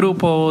de este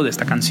grupo, de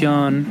esta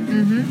canción.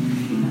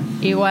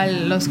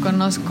 Igual los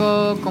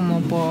conozco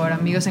como por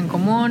amigos en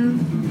común.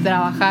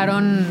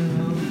 Trabajaron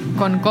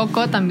con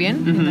Coco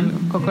también.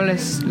 Coco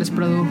les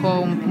produjo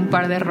un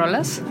par de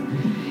rolas.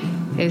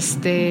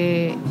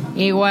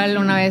 Igual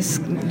una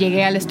vez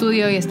llegué al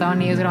estudio y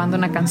estaban ellos grabando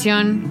una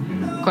canción.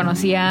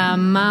 Conocí a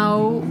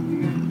Mau,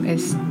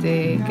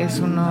 que es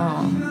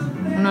uno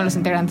uno de los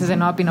integrantes de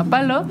Nova Pino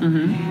Palo.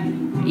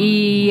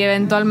 Y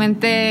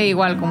eventualmente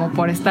igual como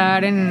por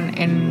estar en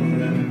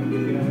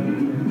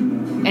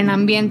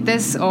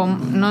ambientes o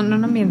no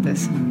en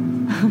ambientes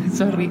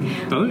sorry,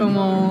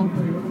 como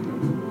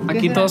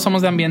aquí todos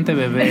somos de ambiente,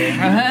 bebé.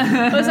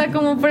 o sea,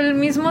 como por el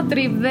mismo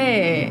trip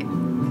de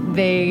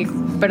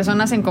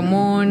personas en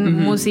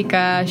común,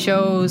 música,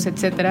 shows,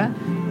 etcétera.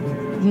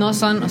 No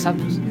son, o sea,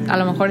 pues, a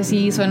lo mejor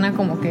sí suena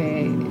como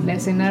que la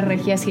escena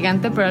regia es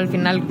gigante, pero al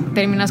final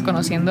terminas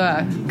conociendo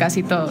a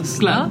casi todos,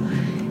 claro, ¿no?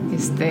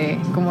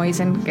 Como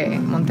dicen que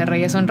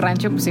Monterrey es un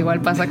rancho, pues igual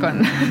pasa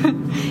con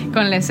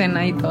la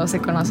escena y todos se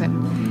conocen.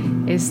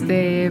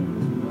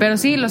 Pero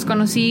sí, los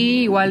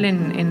conocí igual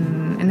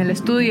en el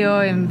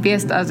estudio, en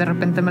fiestas, de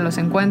repente me los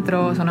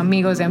encuentro, son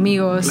amigos de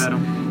amigos. Claro.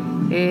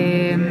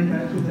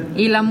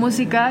 Y la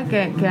música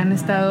que han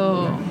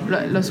estado,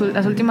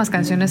 las últimas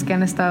canciones que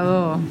han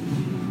estado,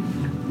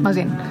 más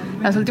bien,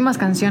 las últimas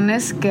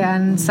canciones que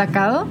han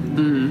sacado,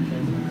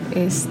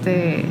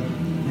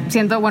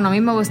 siento, bueno, a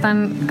mí me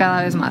gustan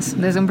cada vez más.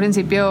 Desde un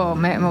principio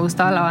me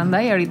gustaba la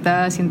banda y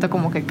ahorita siento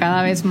como que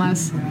cada vez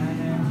más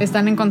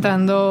están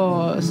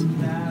encontrando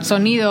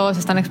sonidos,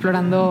 están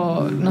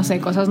explorando, no sé,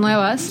 cosas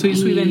nuevas. Su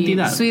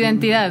identidad. Su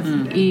identidad.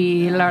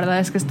 Y la verdad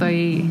es que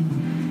estoy...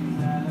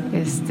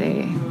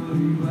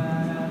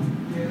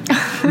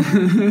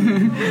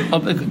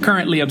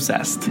 currently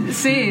obsessed.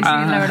 Sí,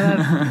 la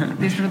verdad.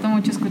 Disfruto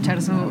mucho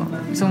escuchar su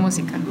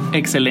música.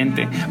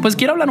 Excelente. Pues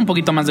quiero hablar un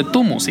poquito más de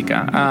tu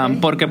música,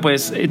 porque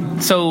pues,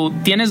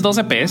 tienes 2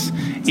 EPs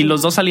y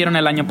los 2 salieron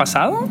el año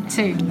pasado.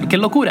 Sí. ¡Qué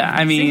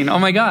locura! I mean, oh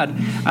my God.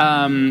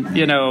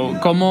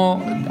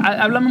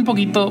 Háblame un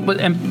poquito,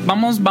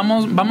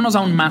 vámonos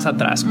aún más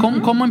atrás.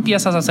 ¿Cómo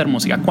empiezas a hacer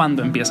música?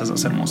 ¿Cuándo empiezas a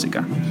hacer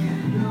música?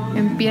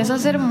 Empiezo a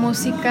hacer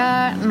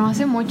música no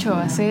hace mucho,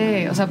 pues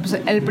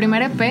el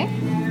primer EP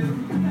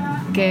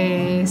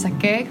que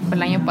saqué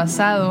el año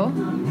pasado,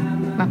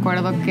 me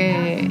acuerdo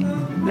que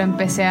lo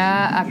empecé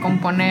a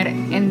componer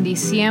en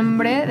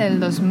diciembre del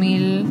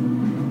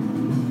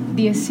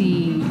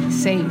 2016.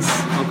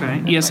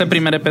 Okay. ¿Y ese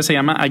primer EP se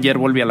llama Ayer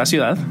volví a la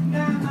ciudad?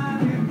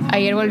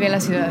 Ayer volví a la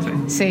ciudad,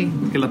 sí.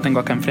 Que lo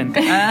tengo acá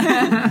enfrente.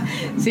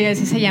 Sí,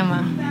 así se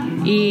llama.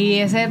 Y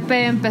ese EP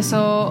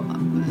empezó...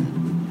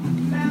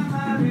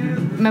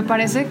 Me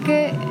parece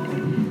que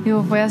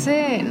no fue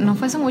hace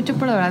mucho,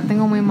 pero de verdad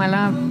tengo muy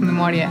mala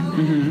memoria.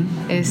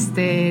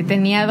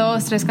 Tenía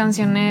 2, 3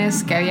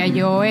 canciones que había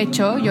yo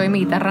hecho, yo y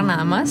mi guitarra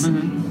nada más,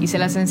 y se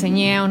las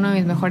enseñé a uno de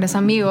mis mejores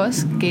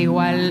amigos que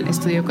igual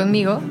estudió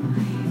conmigo,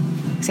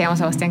 se llama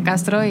Sebastián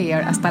Castro, y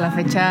hasta la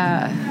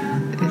fecha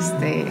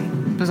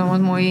pues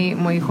somos muy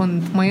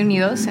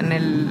unidos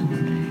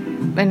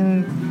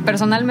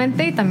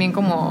personalmente, y también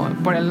como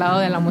por el lado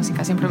de la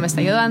música. Siempre me está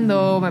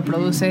ayudando, me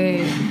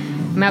produce,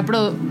 me ha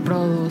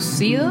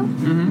producido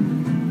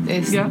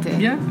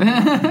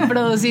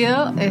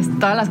producido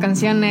todas las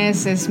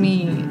canciones, es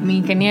mi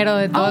ingeniero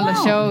de todos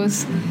los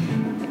shows.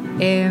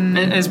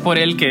 Es por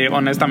él que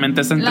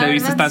honestamente esta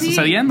entrevista está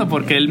sucediendo,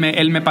 porque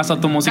él me pasó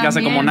tu música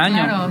también, hace como un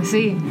año. Claro,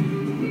 sí.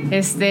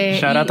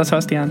 Shout out a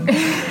Sebastián.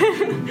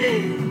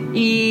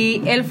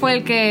 Y él fue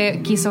el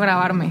que quiso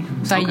grabarme.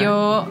 O sea,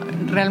 yo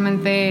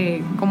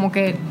realmente como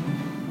que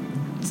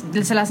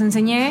se las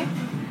enseñé.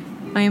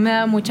 A mí me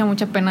da mucha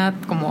pena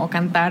como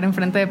cantar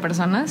enfrente de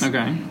personas.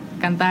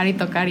 Cantar y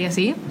tocar y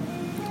así.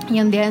 Y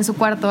un día en su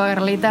cuarto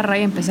agarré la guitarra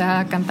y empecé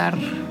a cantar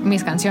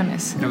mis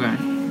canciones.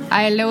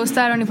 A él le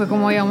gustaron y fue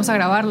como, oye, vamos a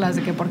grabarlas,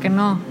 de que ¿por qué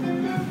no?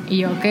 Y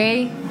yo,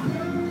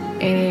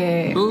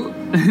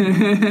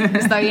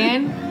 está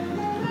bien.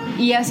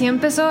 Y así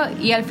empezó,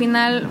 y al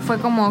final fue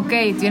como, ok,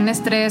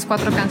 tienes 3,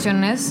 4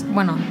 canciones.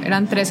 Bueno,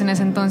 eran 3 en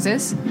ese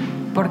entonces.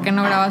 ¿Por qué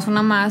no grabas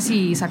una más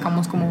y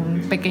sacamos como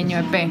un pequeño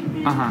EP?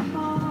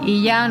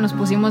 Y ya nos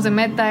pusimos de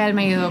meta. Él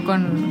me ayudó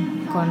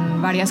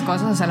con varias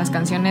cosas. O sea, las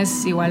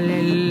canciones igual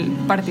él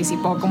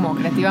participó como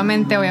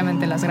creativamente.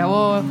 Obviamente las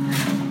grabó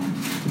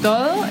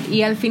todo.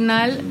 Y al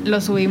final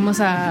lo subimos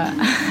a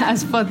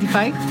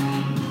Spotify.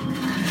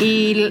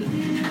 Y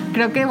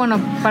creo que, bueno,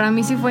 para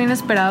mí sí fue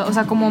inesperado. O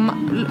sea, como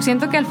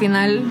siento que al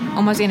final,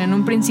 o más bien en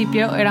un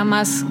principio, era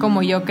más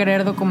como yo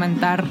querer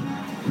documentar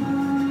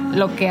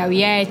lo que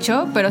había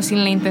hecho, pero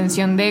sin la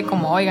intención de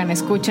como, oigan,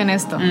 escuchen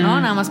esto, ¿no?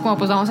 Nada más como,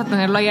 pues vamos a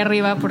tenerlo ahí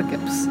arriba porque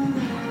pues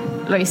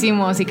lo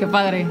hicimos y qué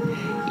padre.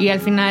 Y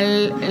al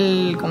final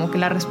como que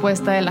la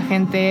respuesta de la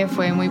gente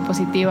fue muy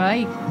positiva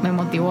y me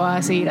motivó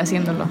a seguir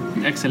haciéndolo.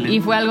 Excelente. Y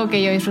fue algo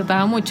que yo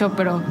disfrutaba mucho,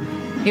 pero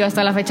digo,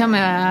 hasta la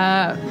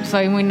fecha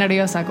soy muy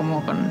nerviosa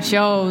como con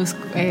shows,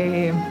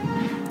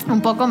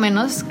 un poco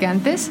menos que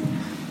antes,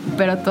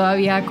 pero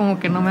todavía como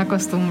que no me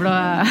acostumbro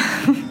a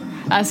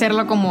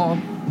hacerlo como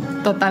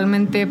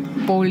totalmente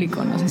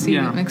público, no sé si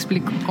me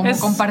explico, como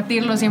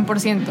compartirlo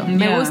 100%.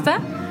 Me gusta,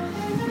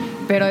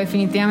 pero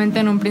definitivamente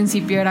en un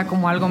principio era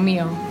como algo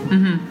mío.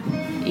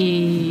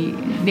 Y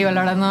digo,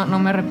 la verdad no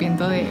me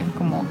arrepiento de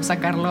como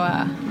sacarlo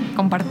a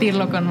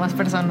compartirlo con más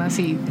personas,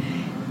 y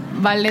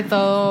vale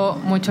todo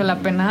mucho la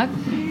pena,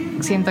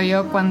 siento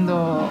yo,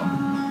 cuando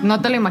no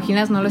te lo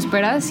imaginas, no lo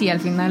esperas y al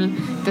final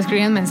te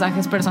escriben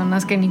mensajes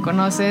personas que ni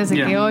conoces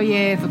de que,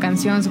 oye, tu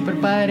canción súper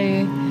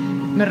padre,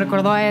 me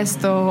recordó a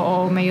esto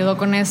o me ayudó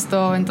con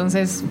esto.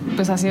 Entonces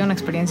pues ha sido una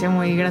experiencia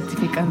muy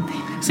gratificante.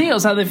 Sí, o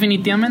sea,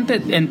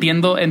 definitivamente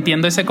entiendo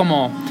ese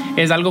como,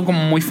 es algo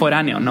como muy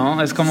foráneo,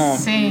 ¿no? Es como,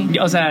 sí.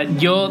 O sea,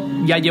 yo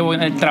ya llevo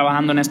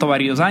trabajando en esto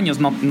varios años,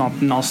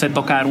 no sé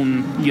tocar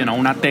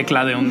una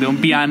tecla de un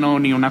piano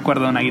ni una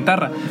cuerda de una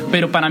guitarra,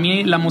 pero para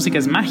mí la música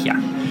es magia.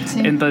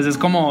 Sí. Entonces es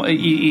como,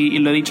 y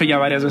lo he dicho ya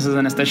varias veces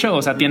en este show,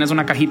 o sea, tienes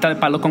una cajita de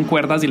palo con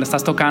cuerdas y la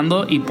estás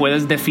tocando y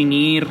puedes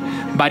definir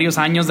varios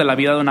años de la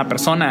vida de una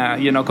persona,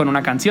 con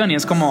una canción, y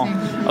es como, sí.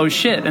 Oh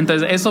shit,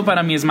 entonces eso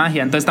para mí es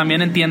magia. Entonces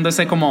también entiendo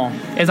ese como,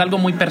 es algo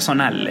muy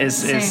personal,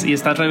 y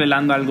estás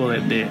revelando algo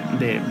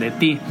de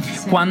ti.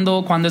 Sí.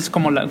 ¿Cuándo es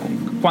como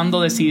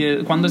cuándo es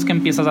que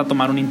empiezas a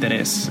tomar un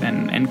interés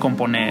en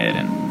componer,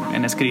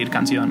 en escribir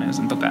canciones,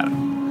 en tocar?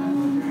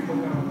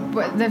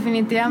 Pues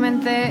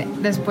definitivamente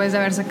después de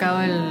haber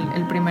sacado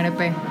el primer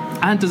EP.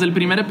 Entonces el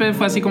primer EP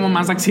fue así como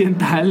más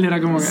accidental, era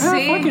como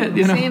sí, fuck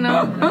it, sí,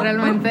 no,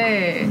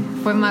 realmente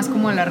fue más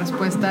como la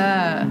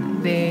respuesta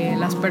de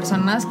las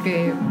personas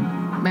que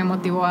me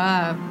motivó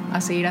a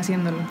seguir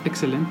haciéndolo.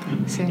 Excelente.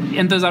 Sí.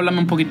 Entonces háblame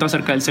un poquito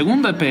acerca del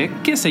segundo EP,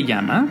 que se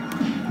llama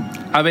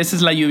A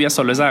veces la lluvia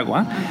solo es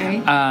agua.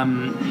 Okay.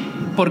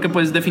 Porque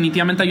pues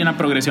definitivamente hay una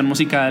progresión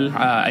musical,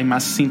 hay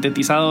más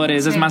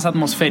sintetizadores, sí. Es más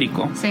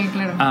atmosférico. Sí,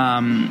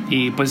 claro.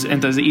 Y pues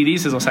entonces, y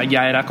dices, o sea,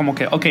 ya era como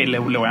que, ok, le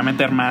voy a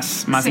meter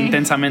más sí.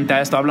 Intensamente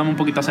a esto. Háblame un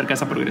poquito acerca de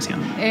esa progresión.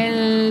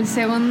 El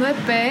segundo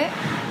EP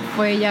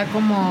fue ya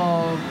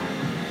como,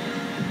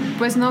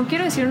 pues no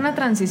quiero decir una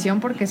transición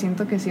porque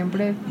siento que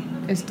siempre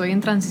estoy en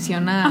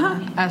transición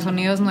a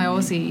sonidos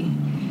nuevos y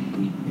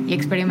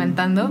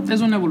experimentando.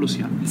 Es una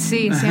evolución.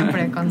 Sí,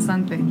 siempre,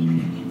 constante.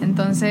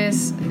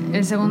 Entonces,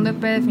 el segundo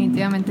EP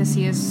definitivamente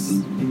sí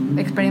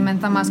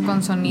experimenta más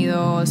con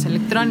sonidos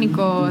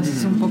electrónicos,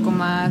 es un poco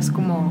más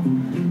como,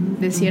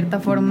 de cierta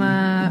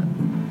forma,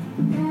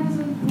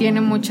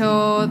 tiene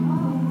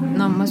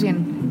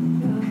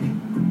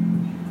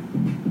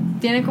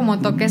tiene como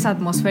toques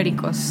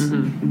atmosféricos.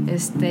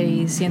 Uh-huh.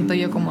 Y siento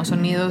yo como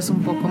sonidos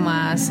un poco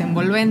más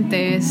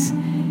envolventes,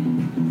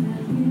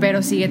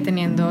 pero sigue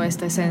teniendo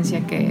esta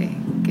esencia que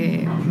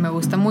me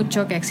gusta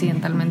mucho, que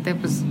accidentalmente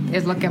pues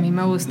es lo que a mí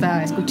me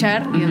gusta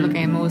escuchar y es lo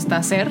que a mí me gusta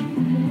hacer.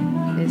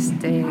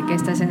 Que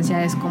esta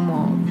esencia es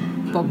como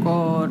un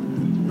poco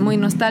muy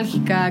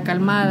nostálgica,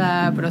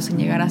 calmada, pero sin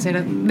llegar a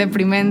ser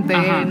deprimente.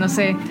 Ajá. No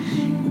sé.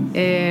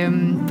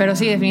 Pero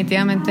sí,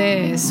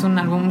 definitivamente es un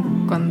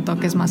álbum con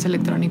toques más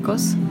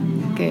electrónicos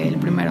que el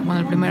primero.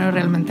 Bueno, el primero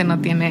realmente no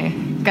tiene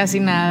casi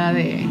nada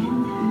de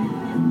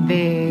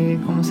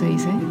 ¿cómo se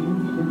dice?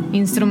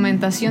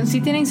 Instrumentación.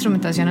 Sí tiene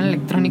instrumentación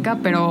electrónica,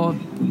 pero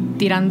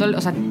tirando, o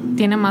sea,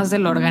 tiene más de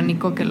lo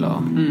orgánico que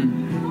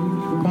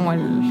como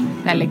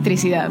la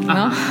electricidad,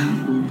 ¿no? Ajá.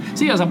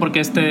 Sí, o sea, porque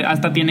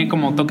hasta tiene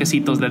como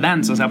toquecitos de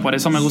dance, o sea, por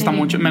eso me gusta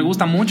mucho,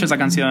 esa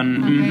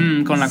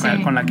canción.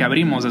 Okay. Con la que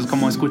abrimos. Es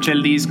como escuché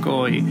el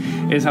disco y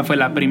esa fue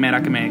la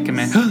primera que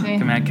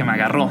me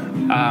agarró.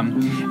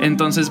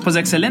 Entonces, pues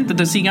excelente.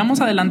 Entonces sigamos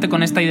adelante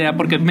con esta idea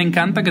porque me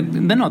encanta que,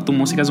 de nuevo, tu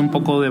música es un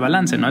poco de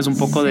balance, ¿no? Es un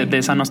poco de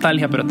esa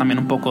nostalgia, pero también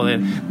un poco de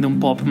un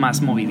pop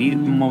más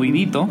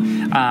movidito.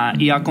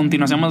 Y a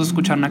continuación vamos a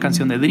escuchar una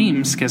canción de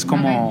Dreams, que es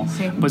como,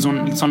 pues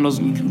son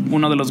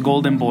uno de los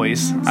Golden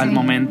Boys al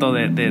momento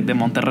de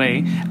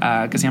Monterrey,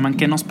 que se llaman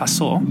 ¿Qué nos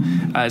pasó?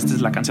 Esta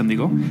es la canción,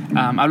 digo.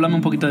 Háblame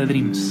un poquito de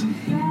Dreams.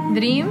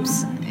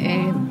 Dreams,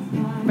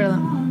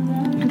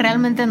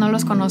 realmente no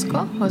los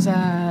conozco, o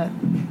sea,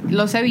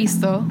 los he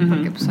visto,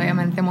 porque pues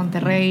obviamente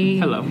Monterrey.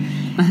 Hello.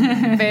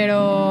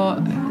 Pero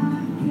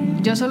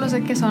yo solo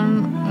sé que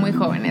son muy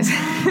jóvenes.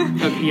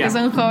 Que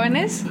son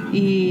jóvenes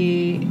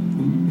y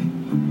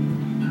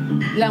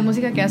la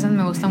música que hacen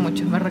me gusta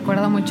mucho. Me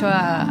recuerda mucho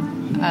a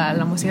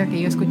la música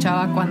que yo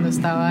escuchaba cuando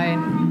estaba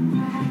en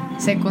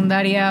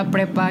secundaria,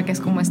 prepa, que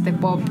es como este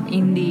pop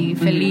indie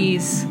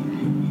feliz.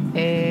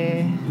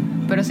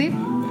 Pero sí,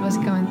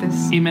 básicamente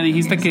es. Y me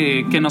dijiste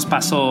que nos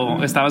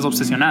pasó, estabas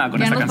obsesionada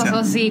con esta canción.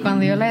 Pasó, sí,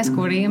 cuando yo la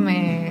descubrí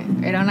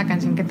era una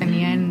canción que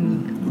tenía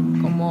en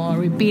como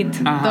repeat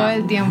todo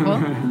el tiempo.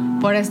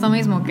 Por esto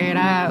mismo, que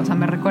era, o sea,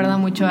 me recuerda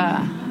mucho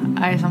a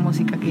esa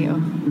música que yo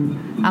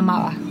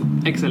amaba.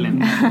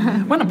 Excelente.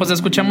 Bueno, pues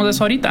escuchemos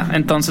eso ahorita.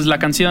 Entonces la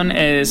canción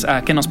es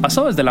 ¿Qué nos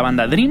pasó? Es de la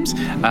banda Dreams.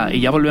 Y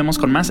ya volvemos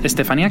con más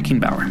Stefania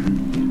Kinbauer.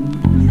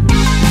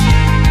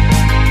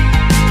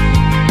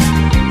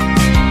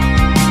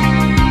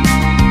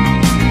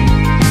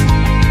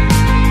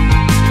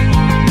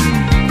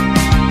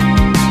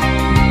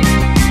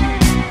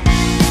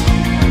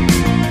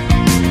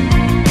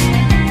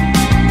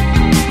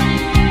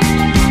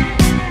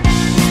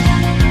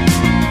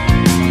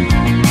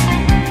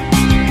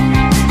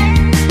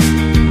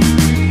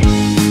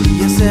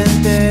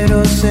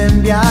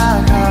 En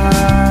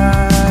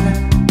viajar,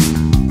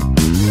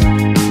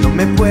 no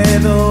me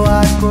puedo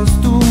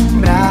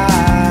acostumbrar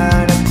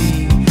a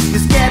ti.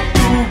 Es que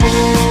tu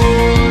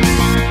voz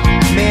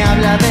me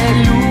habla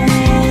de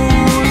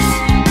luz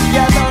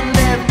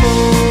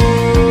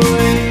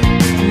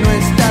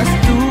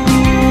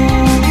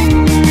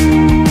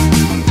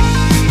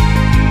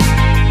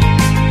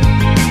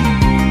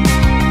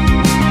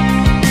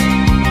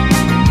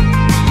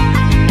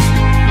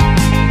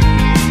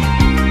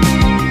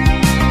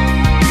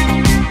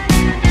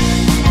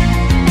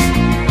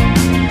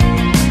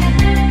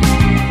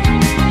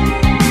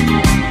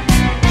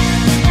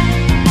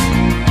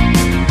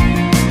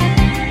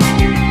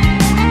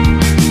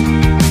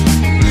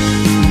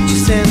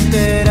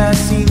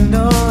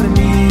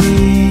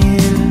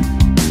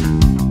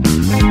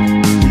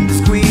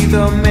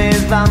miedo me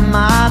va a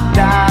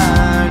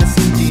matar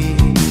sin ti.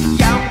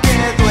 Y aunque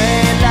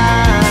duela,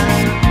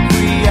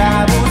 fui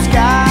a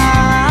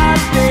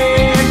buscarte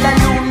la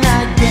luna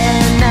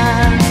llena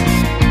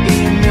y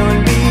me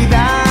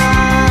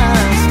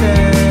olvidaste.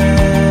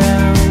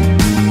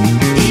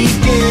 ¿Y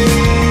qué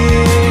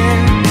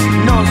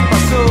nos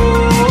pasó?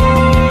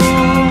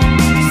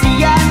 Si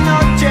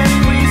anoche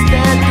fuiste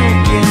tú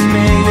quien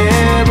me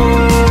llevó.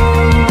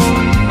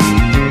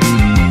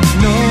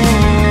 No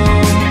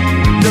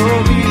lo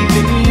vi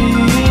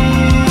venir,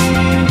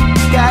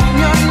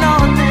 cariño, no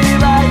te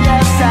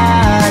vayas a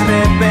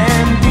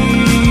arrepentir.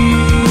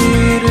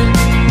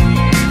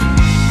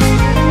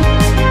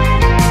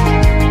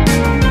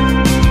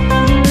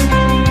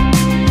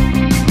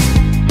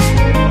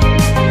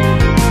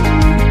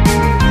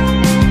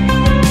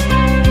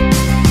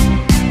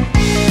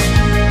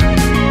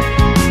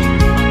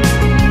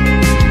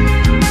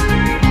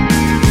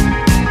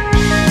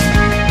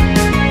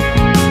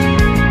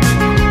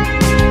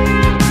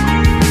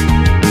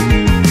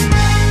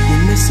 Y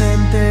un mes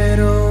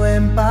entero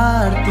en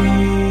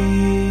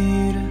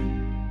partir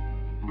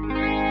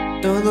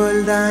todo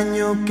el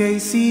daño que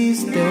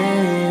hiciste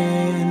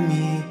en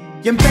mí.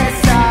 Y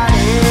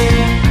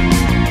empezaré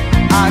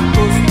a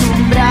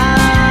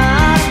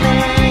acostumbrarme,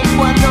 y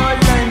cuando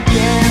lo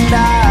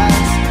entiendas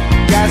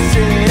ya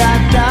será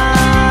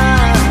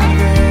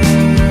tarde.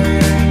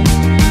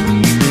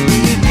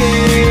 ¿Y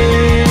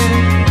qué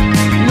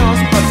nos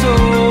pasó?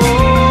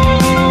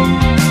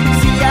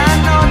 Si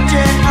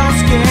anoche nos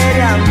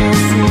queríamos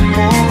un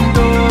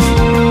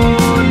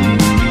montón.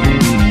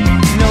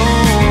 No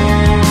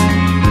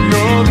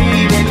lo vi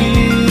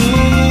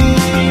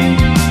venir,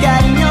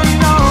 cariño,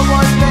 no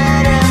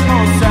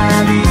volveremos a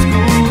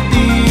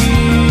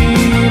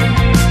discutir.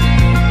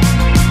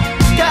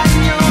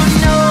 Cariño,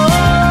 no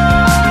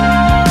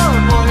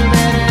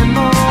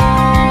volveremos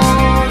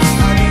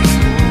a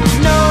discutir.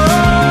 No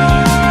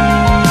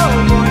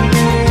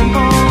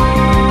volveremos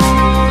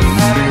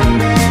a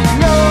arrepentir.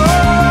 No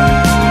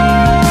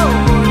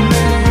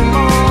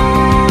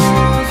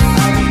volveremos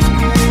a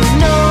discutir.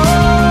 No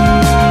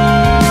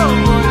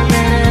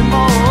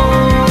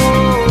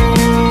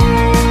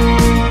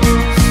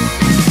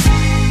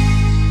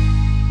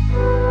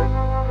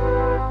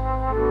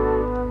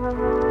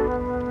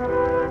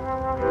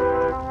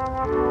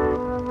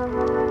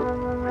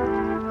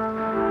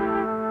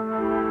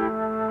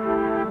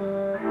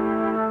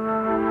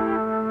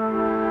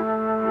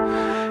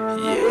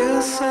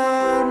Llegas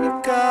a mi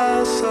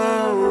casa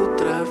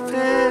otra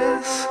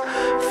vez,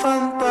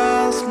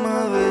 fantasma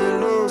de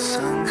Los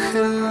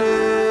Ángeles.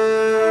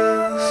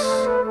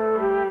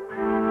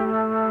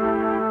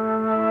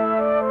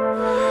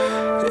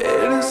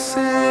 Eres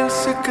el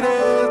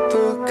secreto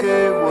que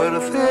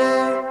guardé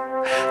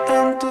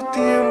tanto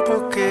tiempo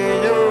que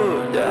yo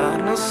ya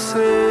no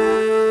sé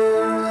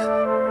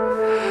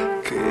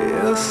qué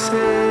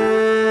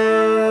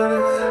hacer.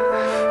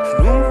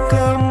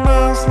 Nunca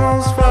más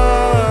nos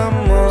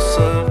vamos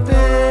a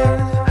ver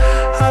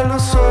a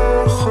los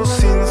ojos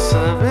sin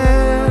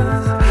saber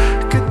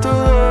que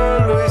todo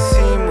lo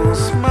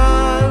hicimos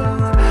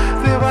mal,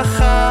 de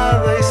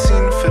bajada y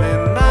sin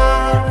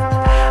frenar.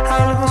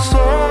 Algo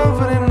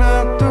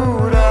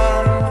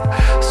sobrenatural,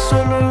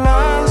 solo en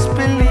las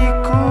películas.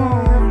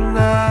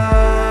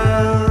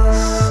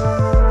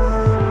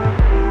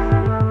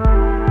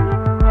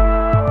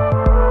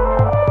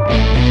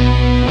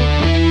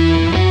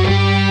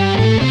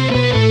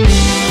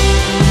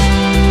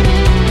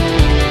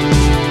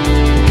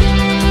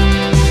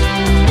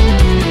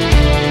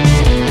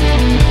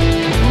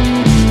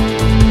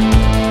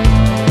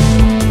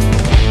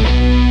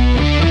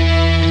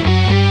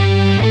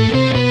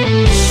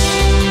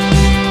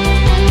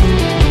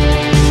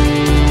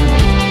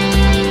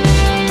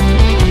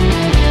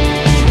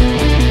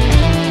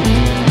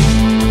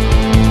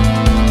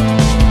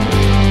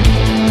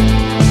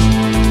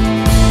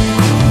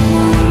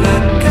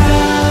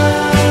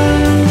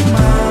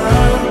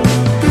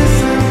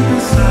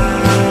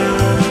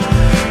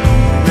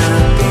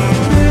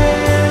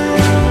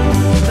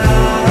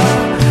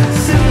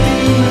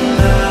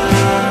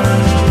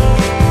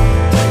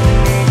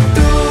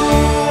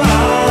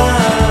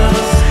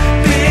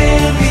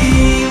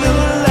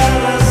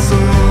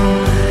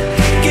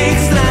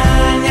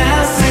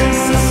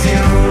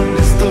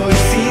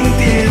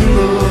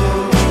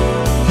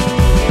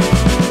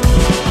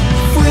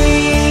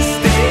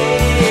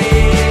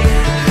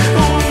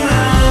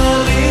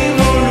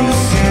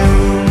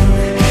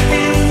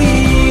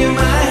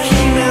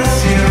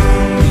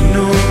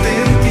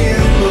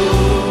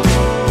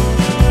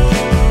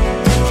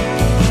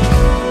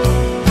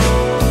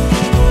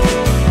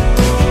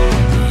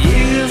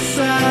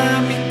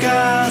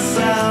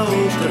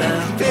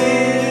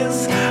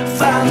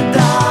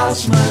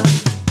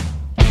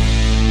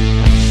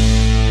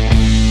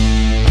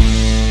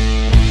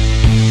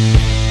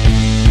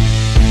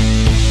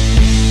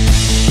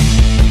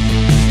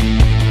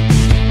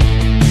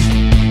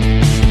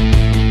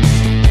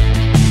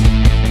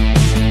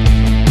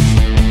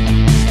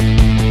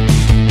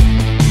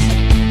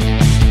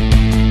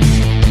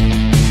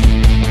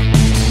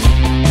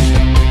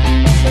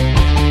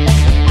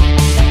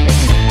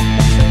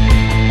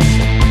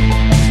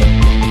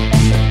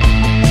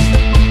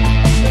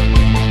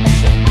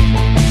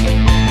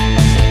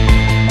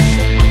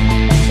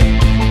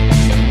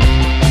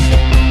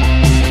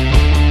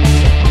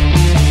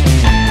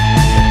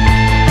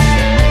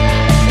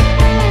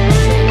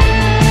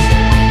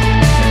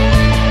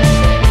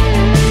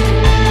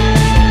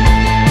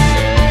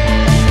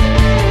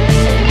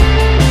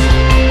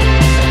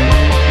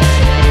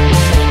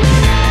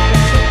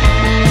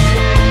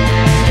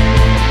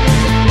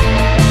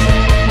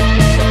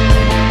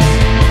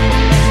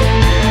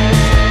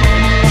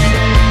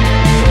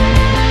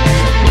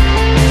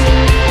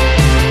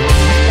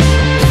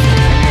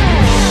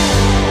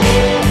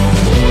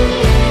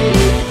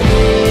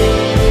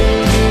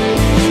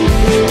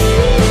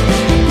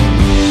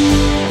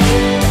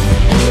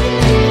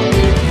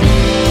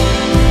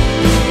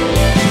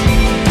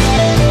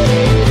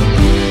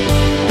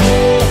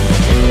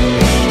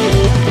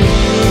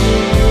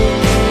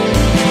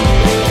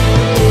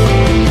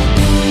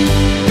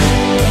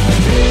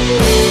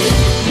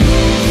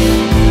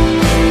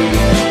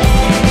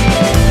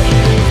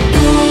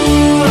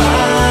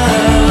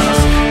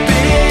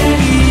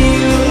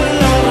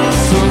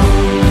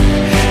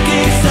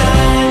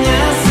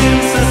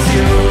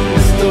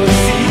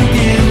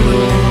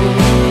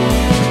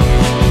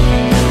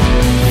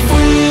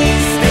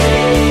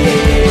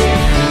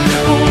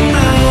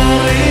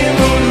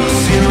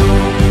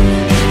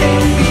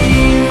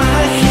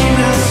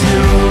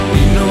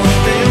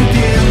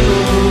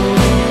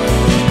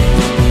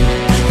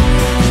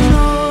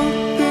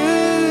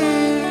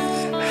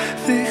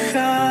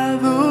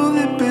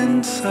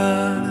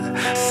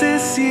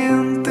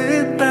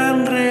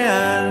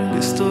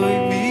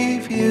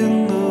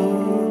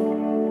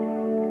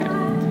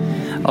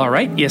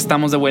 Alright, y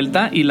estamos de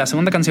vuelta. Y la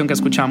segunda canción que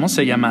escuchamos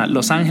se llama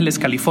Los Ángeles,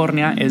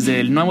 California. Es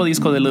del nuevo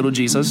disco de Little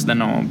Jesus.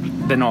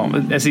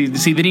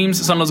 Si Dreams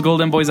son los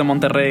Golden Boys de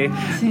Monterrey,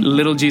 sí.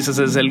 Little Jesus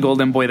es el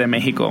Golden Boy de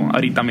México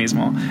ahorita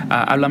mismo.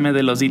 Háblame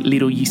de los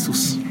Little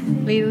Jesus.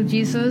 Little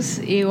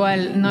Jesus,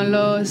 igual, no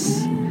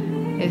los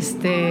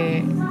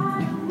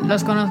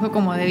conozco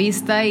como de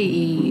vista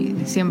y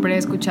siempre he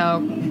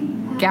escuchado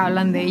que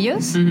hablan de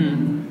ellos.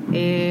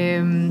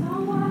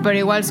 Pero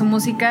igual su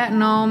música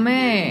no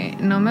me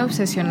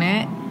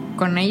obsesioné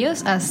con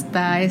ellos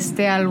hasta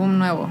este álbum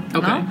nuevo, ¿no?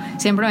 Okay.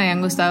 Siempre me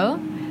habían gustado,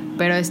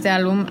 pero este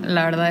álbum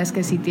la verdad es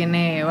que sí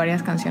tiene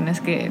varias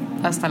canciones que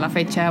hasta la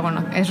fecha,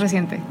 bueno, es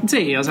reciente.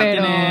 Sí, o sea,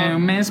 pero tiene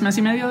un mes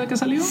y medio de que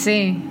salió.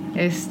 Sí,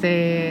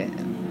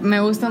 me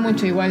gusta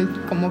mucho, igual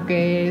como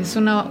que es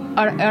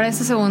ahora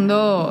este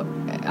segundo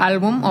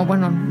álbum, o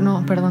bueno,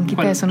 no, perdón,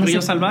 quita eso, no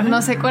 ¿Río sé, Salvaje?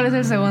 No sé cuál es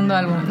el segundo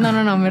álbum.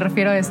 No, me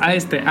refiero a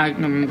este.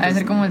 A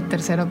ser como el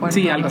tercero o cuarto.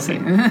 Sí, algo así.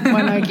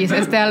 Bueno,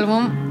 este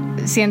álbum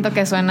siento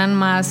que suenan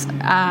más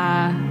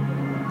a,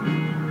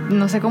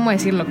 no sé cómo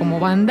decirlo,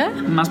 como banda.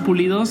 Más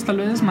pulidos, tal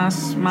vez,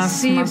 más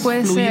sí, más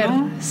puede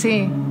fluido.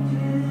 Ser,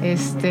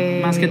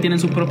 sí. Más que tienen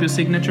su propio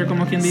signature,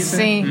 como quien dice.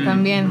 Sí,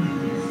 también.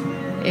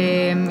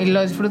 Y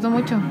lo disfruto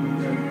mucho.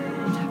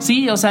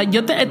 Sí, o sea,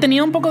 yo he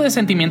tenido un poco de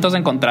sentimientos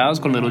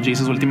encontrados con Little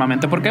Jesus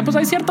últimamente, porque pues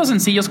hay ciertos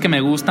sencillos que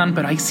me gustan,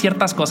 pero hay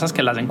ciertas cosas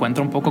que las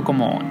encuentro un poco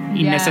como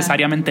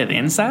innecesariamente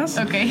densas.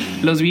 Okay.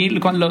 Los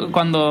vi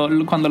cuando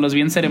los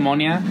vi en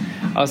ceremonia,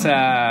 o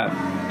sea,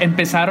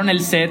 empezaron el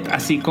set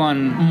así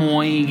con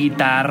muy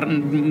guitar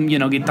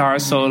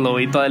solo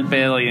y todo el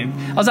pedo,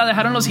 o sea,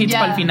 dejaron los hits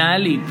para el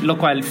final, y lo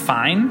cual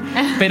fine,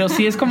 pero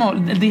sí es como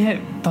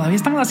dije, todavía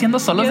estamos haciendo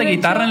solos de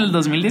guitarra en el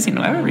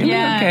 2019, really?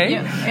 Okay.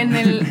 En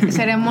el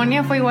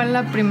ceremonia fue igual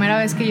la primera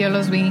vez que yo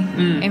los vi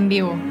en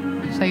vivo.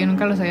 O sea, yo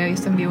nunca los había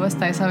visto en vivo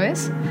hasta esa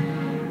vez.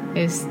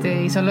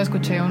 Y solo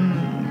escuché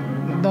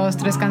 2,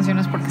 3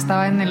 canciones porque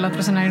estaba en el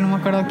otro escenario y no me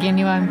acuerdo quién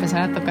iba a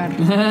empezar a tocar.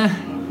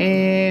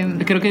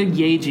 Creo que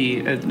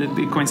Yeji,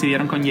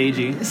 coincidieron con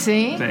Yeji.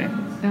 ¿Sí?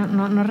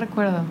 No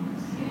recuerdo.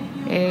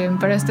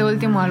 Pero este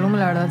último álbum,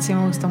 la verdad, sí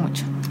me gustó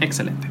mucho.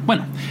 Excelente.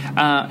 Bueno,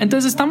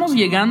 entonces estamos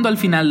llegando al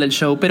final del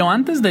show, pero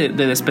antes de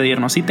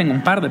despedirnos, sí tengo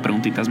un par de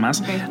preguntitas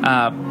más. Okay.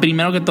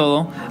 Primero que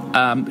todo,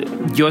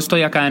 yo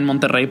estoy acá en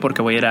Monterrey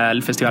porque voy a ir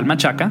al Festival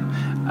Machaca,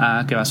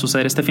 que va a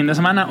suceder este fin de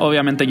semana.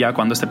 Obviamente ya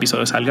cuando este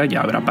episodio salga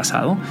ya habrá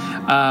pasado,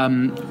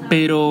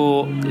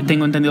 pero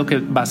tengo entendido que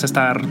vas a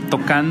estar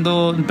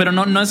tocando, pero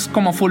no es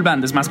como full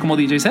band, es más como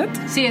DJ set.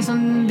 Sí, es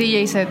un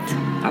DJ set.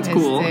 That's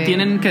cool.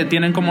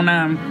 Tienen como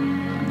una,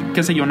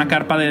 qué sé yo, una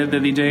carpa de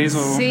DJs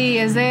o... Sí,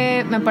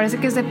 me parece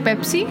que es de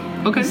Pepsi.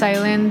 Okay.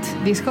 Silent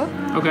Disco.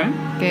 Okay.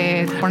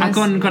 Que pones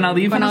con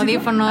audífonos. Con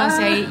audífonos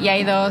y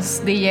hay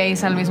 2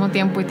 DJs al mismo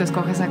tiempo y tú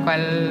escoges a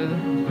cuál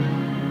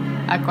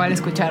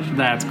escuchar.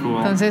 That's cool.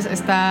 Entonces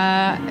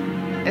está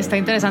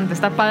interesante,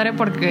 está padre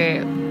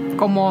porque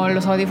como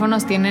los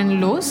audífonos tienen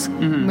luz,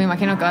 me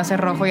imagino que va a ser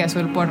rojo y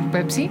azul por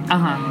Pepsi.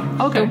 Ajá.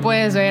 Okay. Tú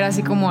puedes ver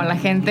así como la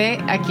gente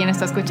a quien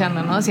está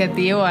escuchando, ¿no? Si a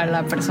ti o a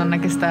la persona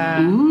que está...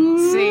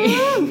 Sí.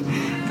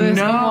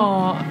 Entonces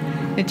como...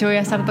 De hecho voy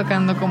a estar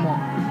tocando como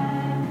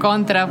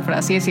contra, por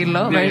así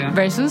decirlo,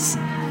 versus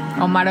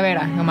Omar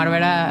Vera. Omar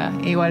Vera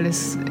igual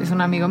es un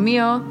amigo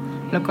mío.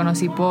 Lo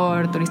conocí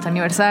por Turista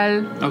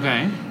Universal.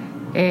 Okay.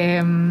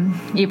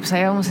 Y pues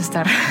ahí vamos a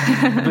estar.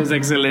 Pues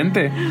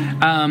excelente.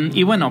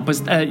 Y bueno,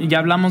 pues ya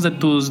hablamos de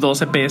tus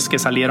 2 EPs que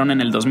salieron en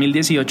el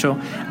 2018.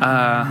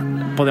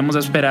 Podemos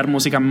esperar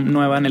música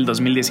nueva en el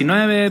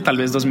 2019, tal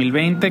vez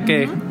 2020.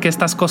 ¿Qué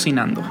estás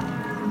cocinando?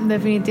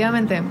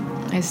 Definitivamente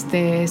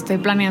estoy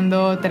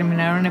planeando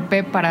terminar un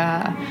EP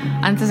para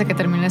antes de que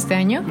termine este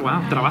año.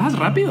 Wow, trabajas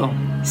rápido.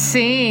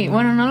 Sí,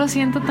 bueno, no lo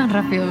siento tan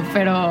rápido,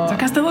 pero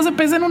sacaste 2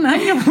 EPs en un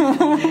año.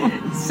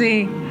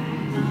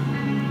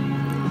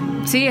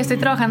 Sí, estoy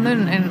trabajando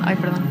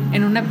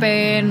en un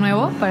EP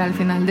nuevo para el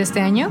final de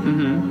este año.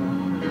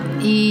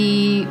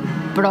 Y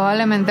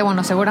probablemente,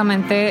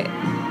 seguramente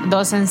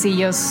 2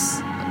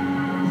 sencillos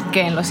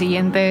que en los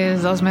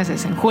siguientes 2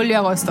 meses, en julio,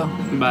 agosto.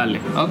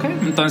 Vale, ok.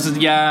 Entonces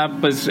ya,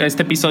 pues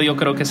este episodio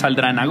creo que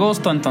saldrá en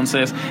agosto,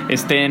 entonces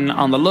estén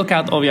on the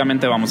lookout.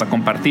 Obviamente vamos a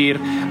compartir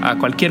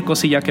cualquier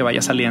cosilla que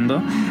vaya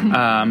saliendo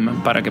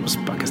para que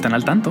estén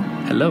al tanto.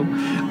 Hello.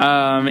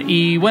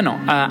 Y bueno,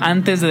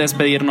 antes de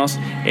despedirnos,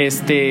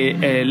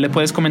 le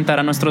puedes comentar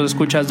a nuestros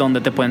escuchas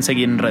dónde te pueden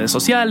seguir en redes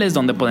sociales,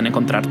 dónde pueden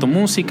encontrar tu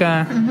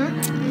música.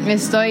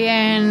 Estoy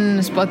en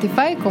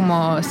Spotify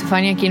como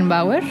Stefania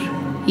Kirnbauer.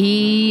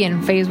 Y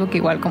en Facebook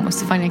igual como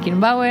Stefania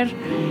Kirnbauer.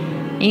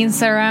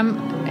 Instagram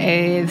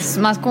es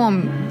más como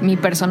mi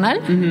personal,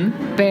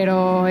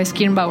 pero es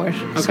Kirnbauer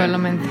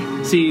solamente.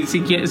 Sí,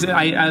 si quieres,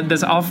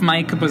 desde off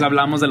mic pues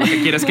hablamos de lo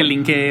que quieres que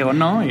linkee o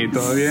no y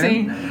todo bien.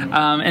 Sí.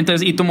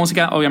 Entonces, y tu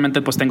música,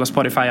 obviamente pues tengo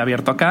Spotify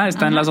abierto acá.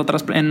 ¿Está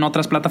en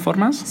otras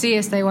plataformas? Sí,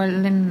 está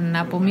igual en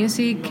Apple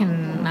Music,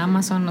 en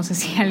Amazon. No sé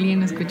si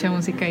alguien escucha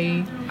música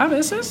ahí. A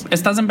veces.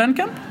 ¿Estás en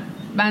Bandcamp?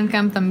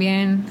 Bandcamp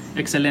también.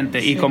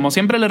 Excelente. Y como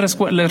siempre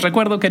les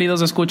recuerdo,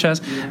 queridos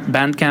escuchas,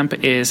 Bandcamp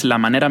es la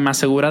manera más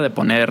segura de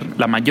poner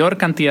la mayor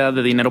cantidad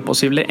de dinero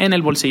posible en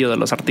el bolsillo de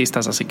los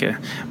artistas. Así que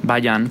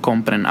vayan,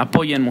 compren,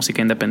 apoyen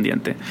música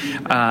independiente.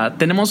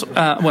 Tenemos,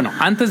 bueno,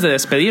 antes de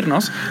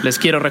despedirnos, les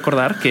quiero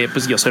recordar que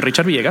pues yo soy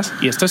Richard Villegas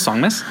y esto es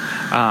Songmes.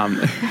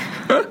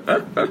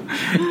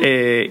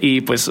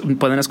 Y pues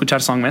pueden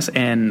escuchar Songmes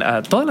en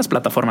todas las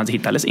plataformas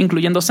digitales,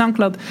 incluyendo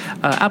SoundCloud,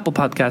 Apple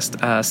Podcast,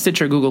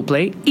 Stitcher, Google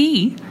Play,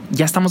 y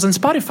ya estamos en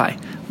Spotify.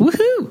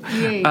 ¡Woohoo!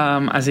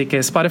 Así que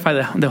Spotify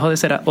dejó de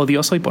ser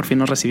odioso y por fin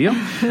nos recibió.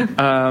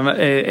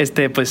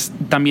 Pues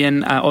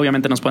también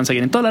obviamente nos pueden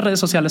seguir en todas las redes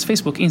sociales: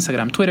 Facebook,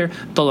 Instagram, Twitter,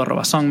 todo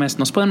 @Songmes.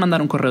 Nos pueden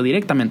mandar un correo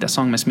directamente a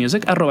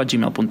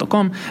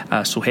songmesmusic@gmail.com.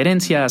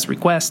 Sugerencias,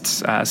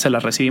 requests, se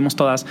las recibimos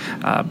todas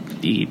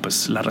y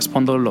pues las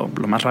respondo lo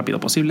más rápido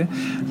posible.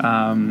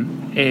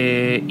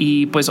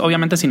 Y pues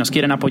obviamente si nos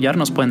quieren apoyar,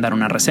 nos pueden dar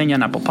una reseña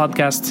en Apple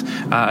Podcasts.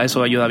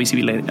 Eso ayuda a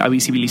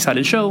visibilizar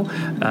el show,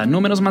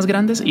 números más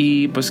grandes,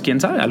 y pues quién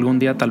sabe, algún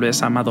día tal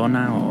vez a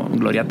Madonna o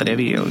Gloria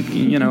Trevi o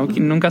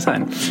nunca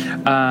saben.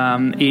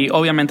 Y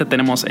obviamente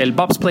tenemos el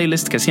Bob's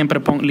Playlist, que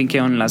siempre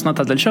linkeo en las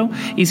notas del show.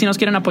 Y si nos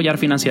quieren apoyar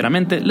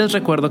financieramente, les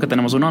recuerdo que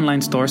tenemos un online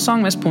store,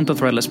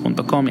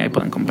 songmes.threadless.com, y ahí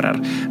pueden comprar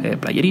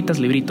playeritas,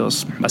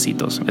 libritos,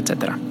 vasitos,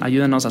 etcétera.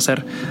 Ayúdenos a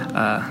hacer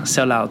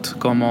sell out,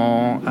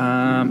 como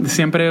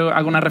siempre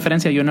hago una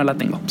referencia, yo no la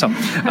tengo.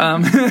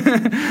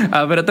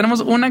 Pero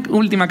tenemos una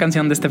última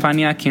canción de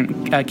Stefania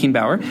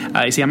Kinbauer,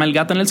 y se llama El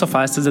gato en el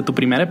sofá. Este es de tu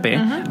primer EP.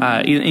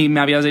 Y me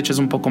habías dicho es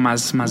un poco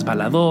más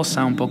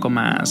baladosa, un poco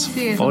más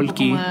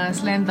folky. Un poco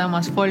más lenta,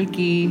 más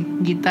folky,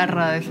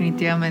 guitarra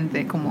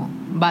definitivamente como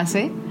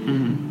base.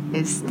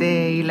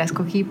 Y la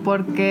escogí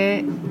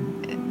porque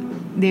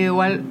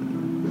igual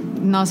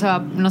no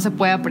se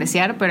puede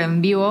apreciar, pero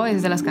en vivo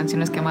es de las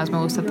canciones que más me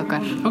gusta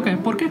tocar. Ok,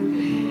 ¿por qué?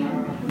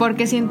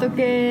 Porque siento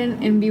que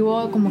en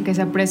vivo como que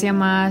se aprecia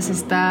más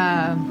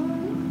esta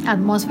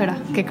atmósfera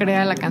que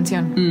crea la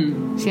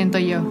canción. Siento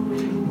yo.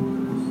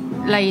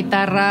 La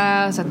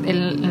guitarra, o sea,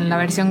 en la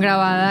versión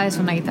grabada es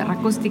una guitarra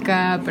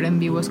acústica, pero en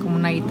vivo es como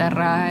una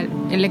guitarra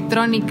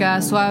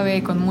electrónica,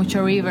 suave, con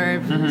mucho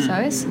reverb,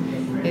 ¿sabes?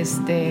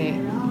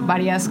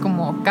 Varias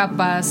como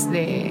capas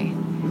de,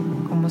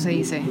 ¿cómo se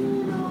dice?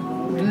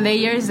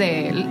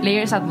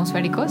 Layers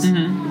atmosféricos,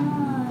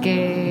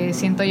 que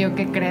siento yo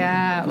que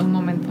crea un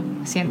momento.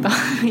 Siento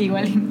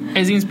igual.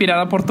 ¿Es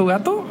inspirada por tu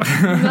gato?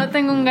 No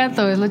tengo un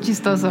gato, es lo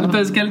chistoso.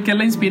 Entonces, ¿qué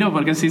la inspiró?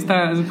 Porque sí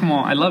está, es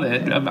como, I love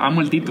it,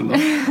 amo el título.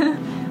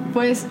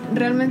 Pues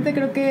realmente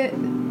creo que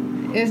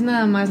es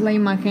nada más la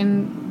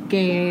imagen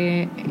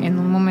que en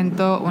un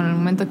momento, o en el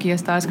momento que yo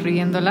estaba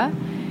escribiéndola,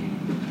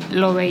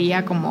 lo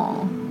veía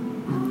como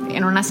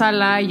en una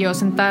sala, yo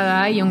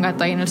sentada y un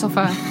gato ahí en el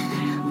sofá.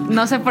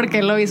 No sé por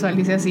qué lo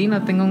visualicé así,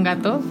 no tengo un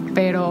gato,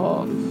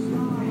 pero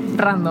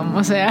random,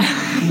 o sea.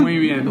 Muy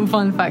bien. Un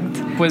fun fact.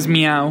 Pues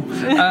miau.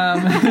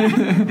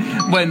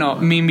 Bueno,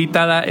 mi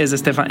invitada es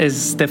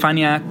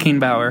Stefania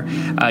Kinbauer.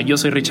 Yo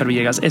soy Richard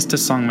Villegas. Esto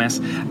es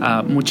Songmes.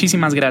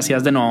 Muchísimas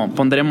gracias. De nuevo,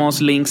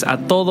 pondremos links a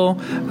todo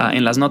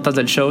en las notas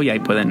del show, y ahí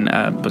pueden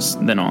pues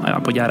de nuevo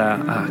apoyar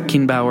a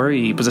Kinbauer,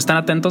 y pues están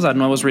atentos a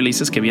nuevos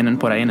releases que vienen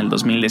por ahí en el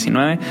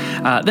 2019.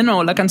 De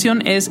nuevo, la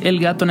canción es El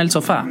gato en el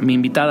sofá. Mi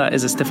invitada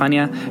es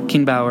Stefania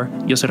Kinbauer.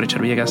 Yo soy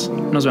Richard Villegas.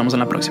 Nos vemos en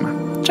la próxima.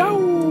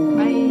 Chao.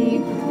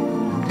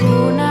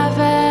 Una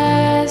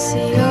vez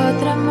y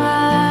otra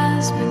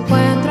más me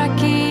encuentro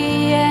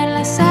aquí en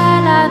la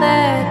sala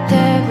de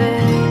TV,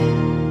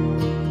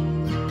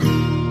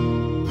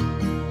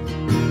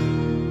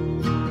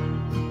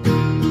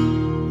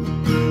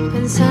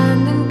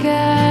 pensando en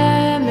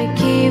que me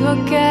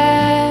equivoqué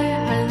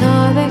al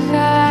no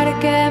dejar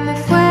que me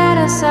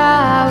fueras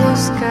a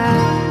buscar.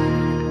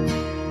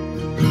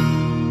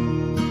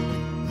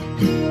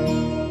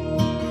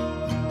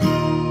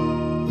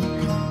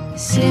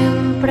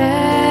 Siempre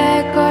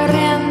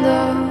corriendo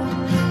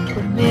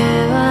por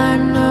miedo a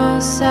no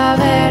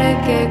saber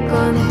qué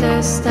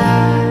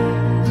contestar.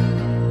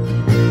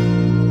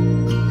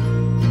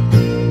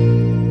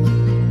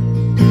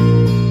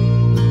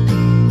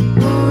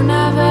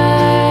 Una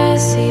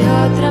vez y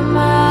otra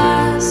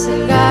más,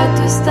 el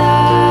gato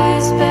está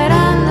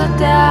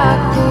esperándote a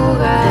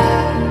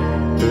jugar.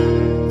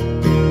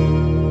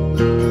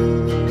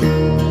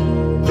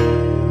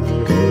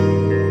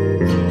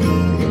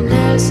 En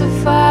el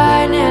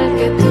sofá en el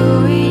que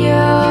tú y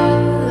yo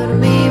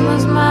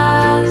dormimos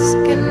más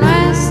que en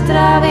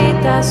nuestra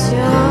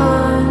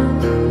habitación.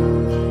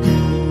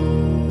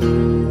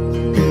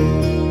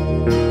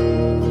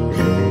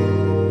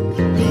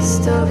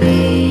 Mis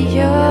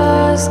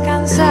tobillos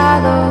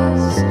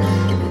cansados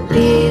me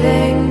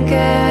piden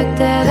que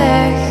te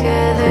deje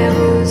de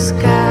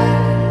buscar.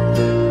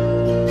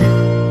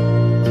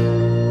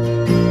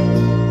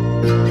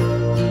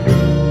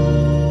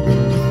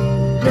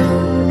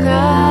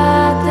 Nunca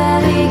te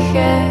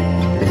dije,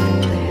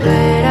 pero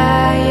era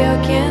yo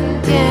quien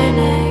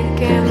tiene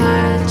que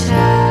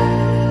marchar.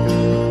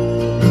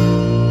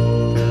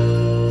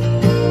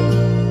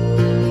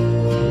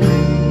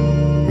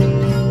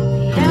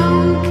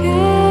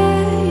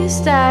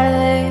 es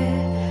tarde.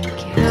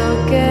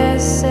 Quiero que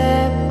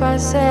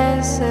sepas,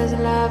 esa es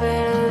la verdad.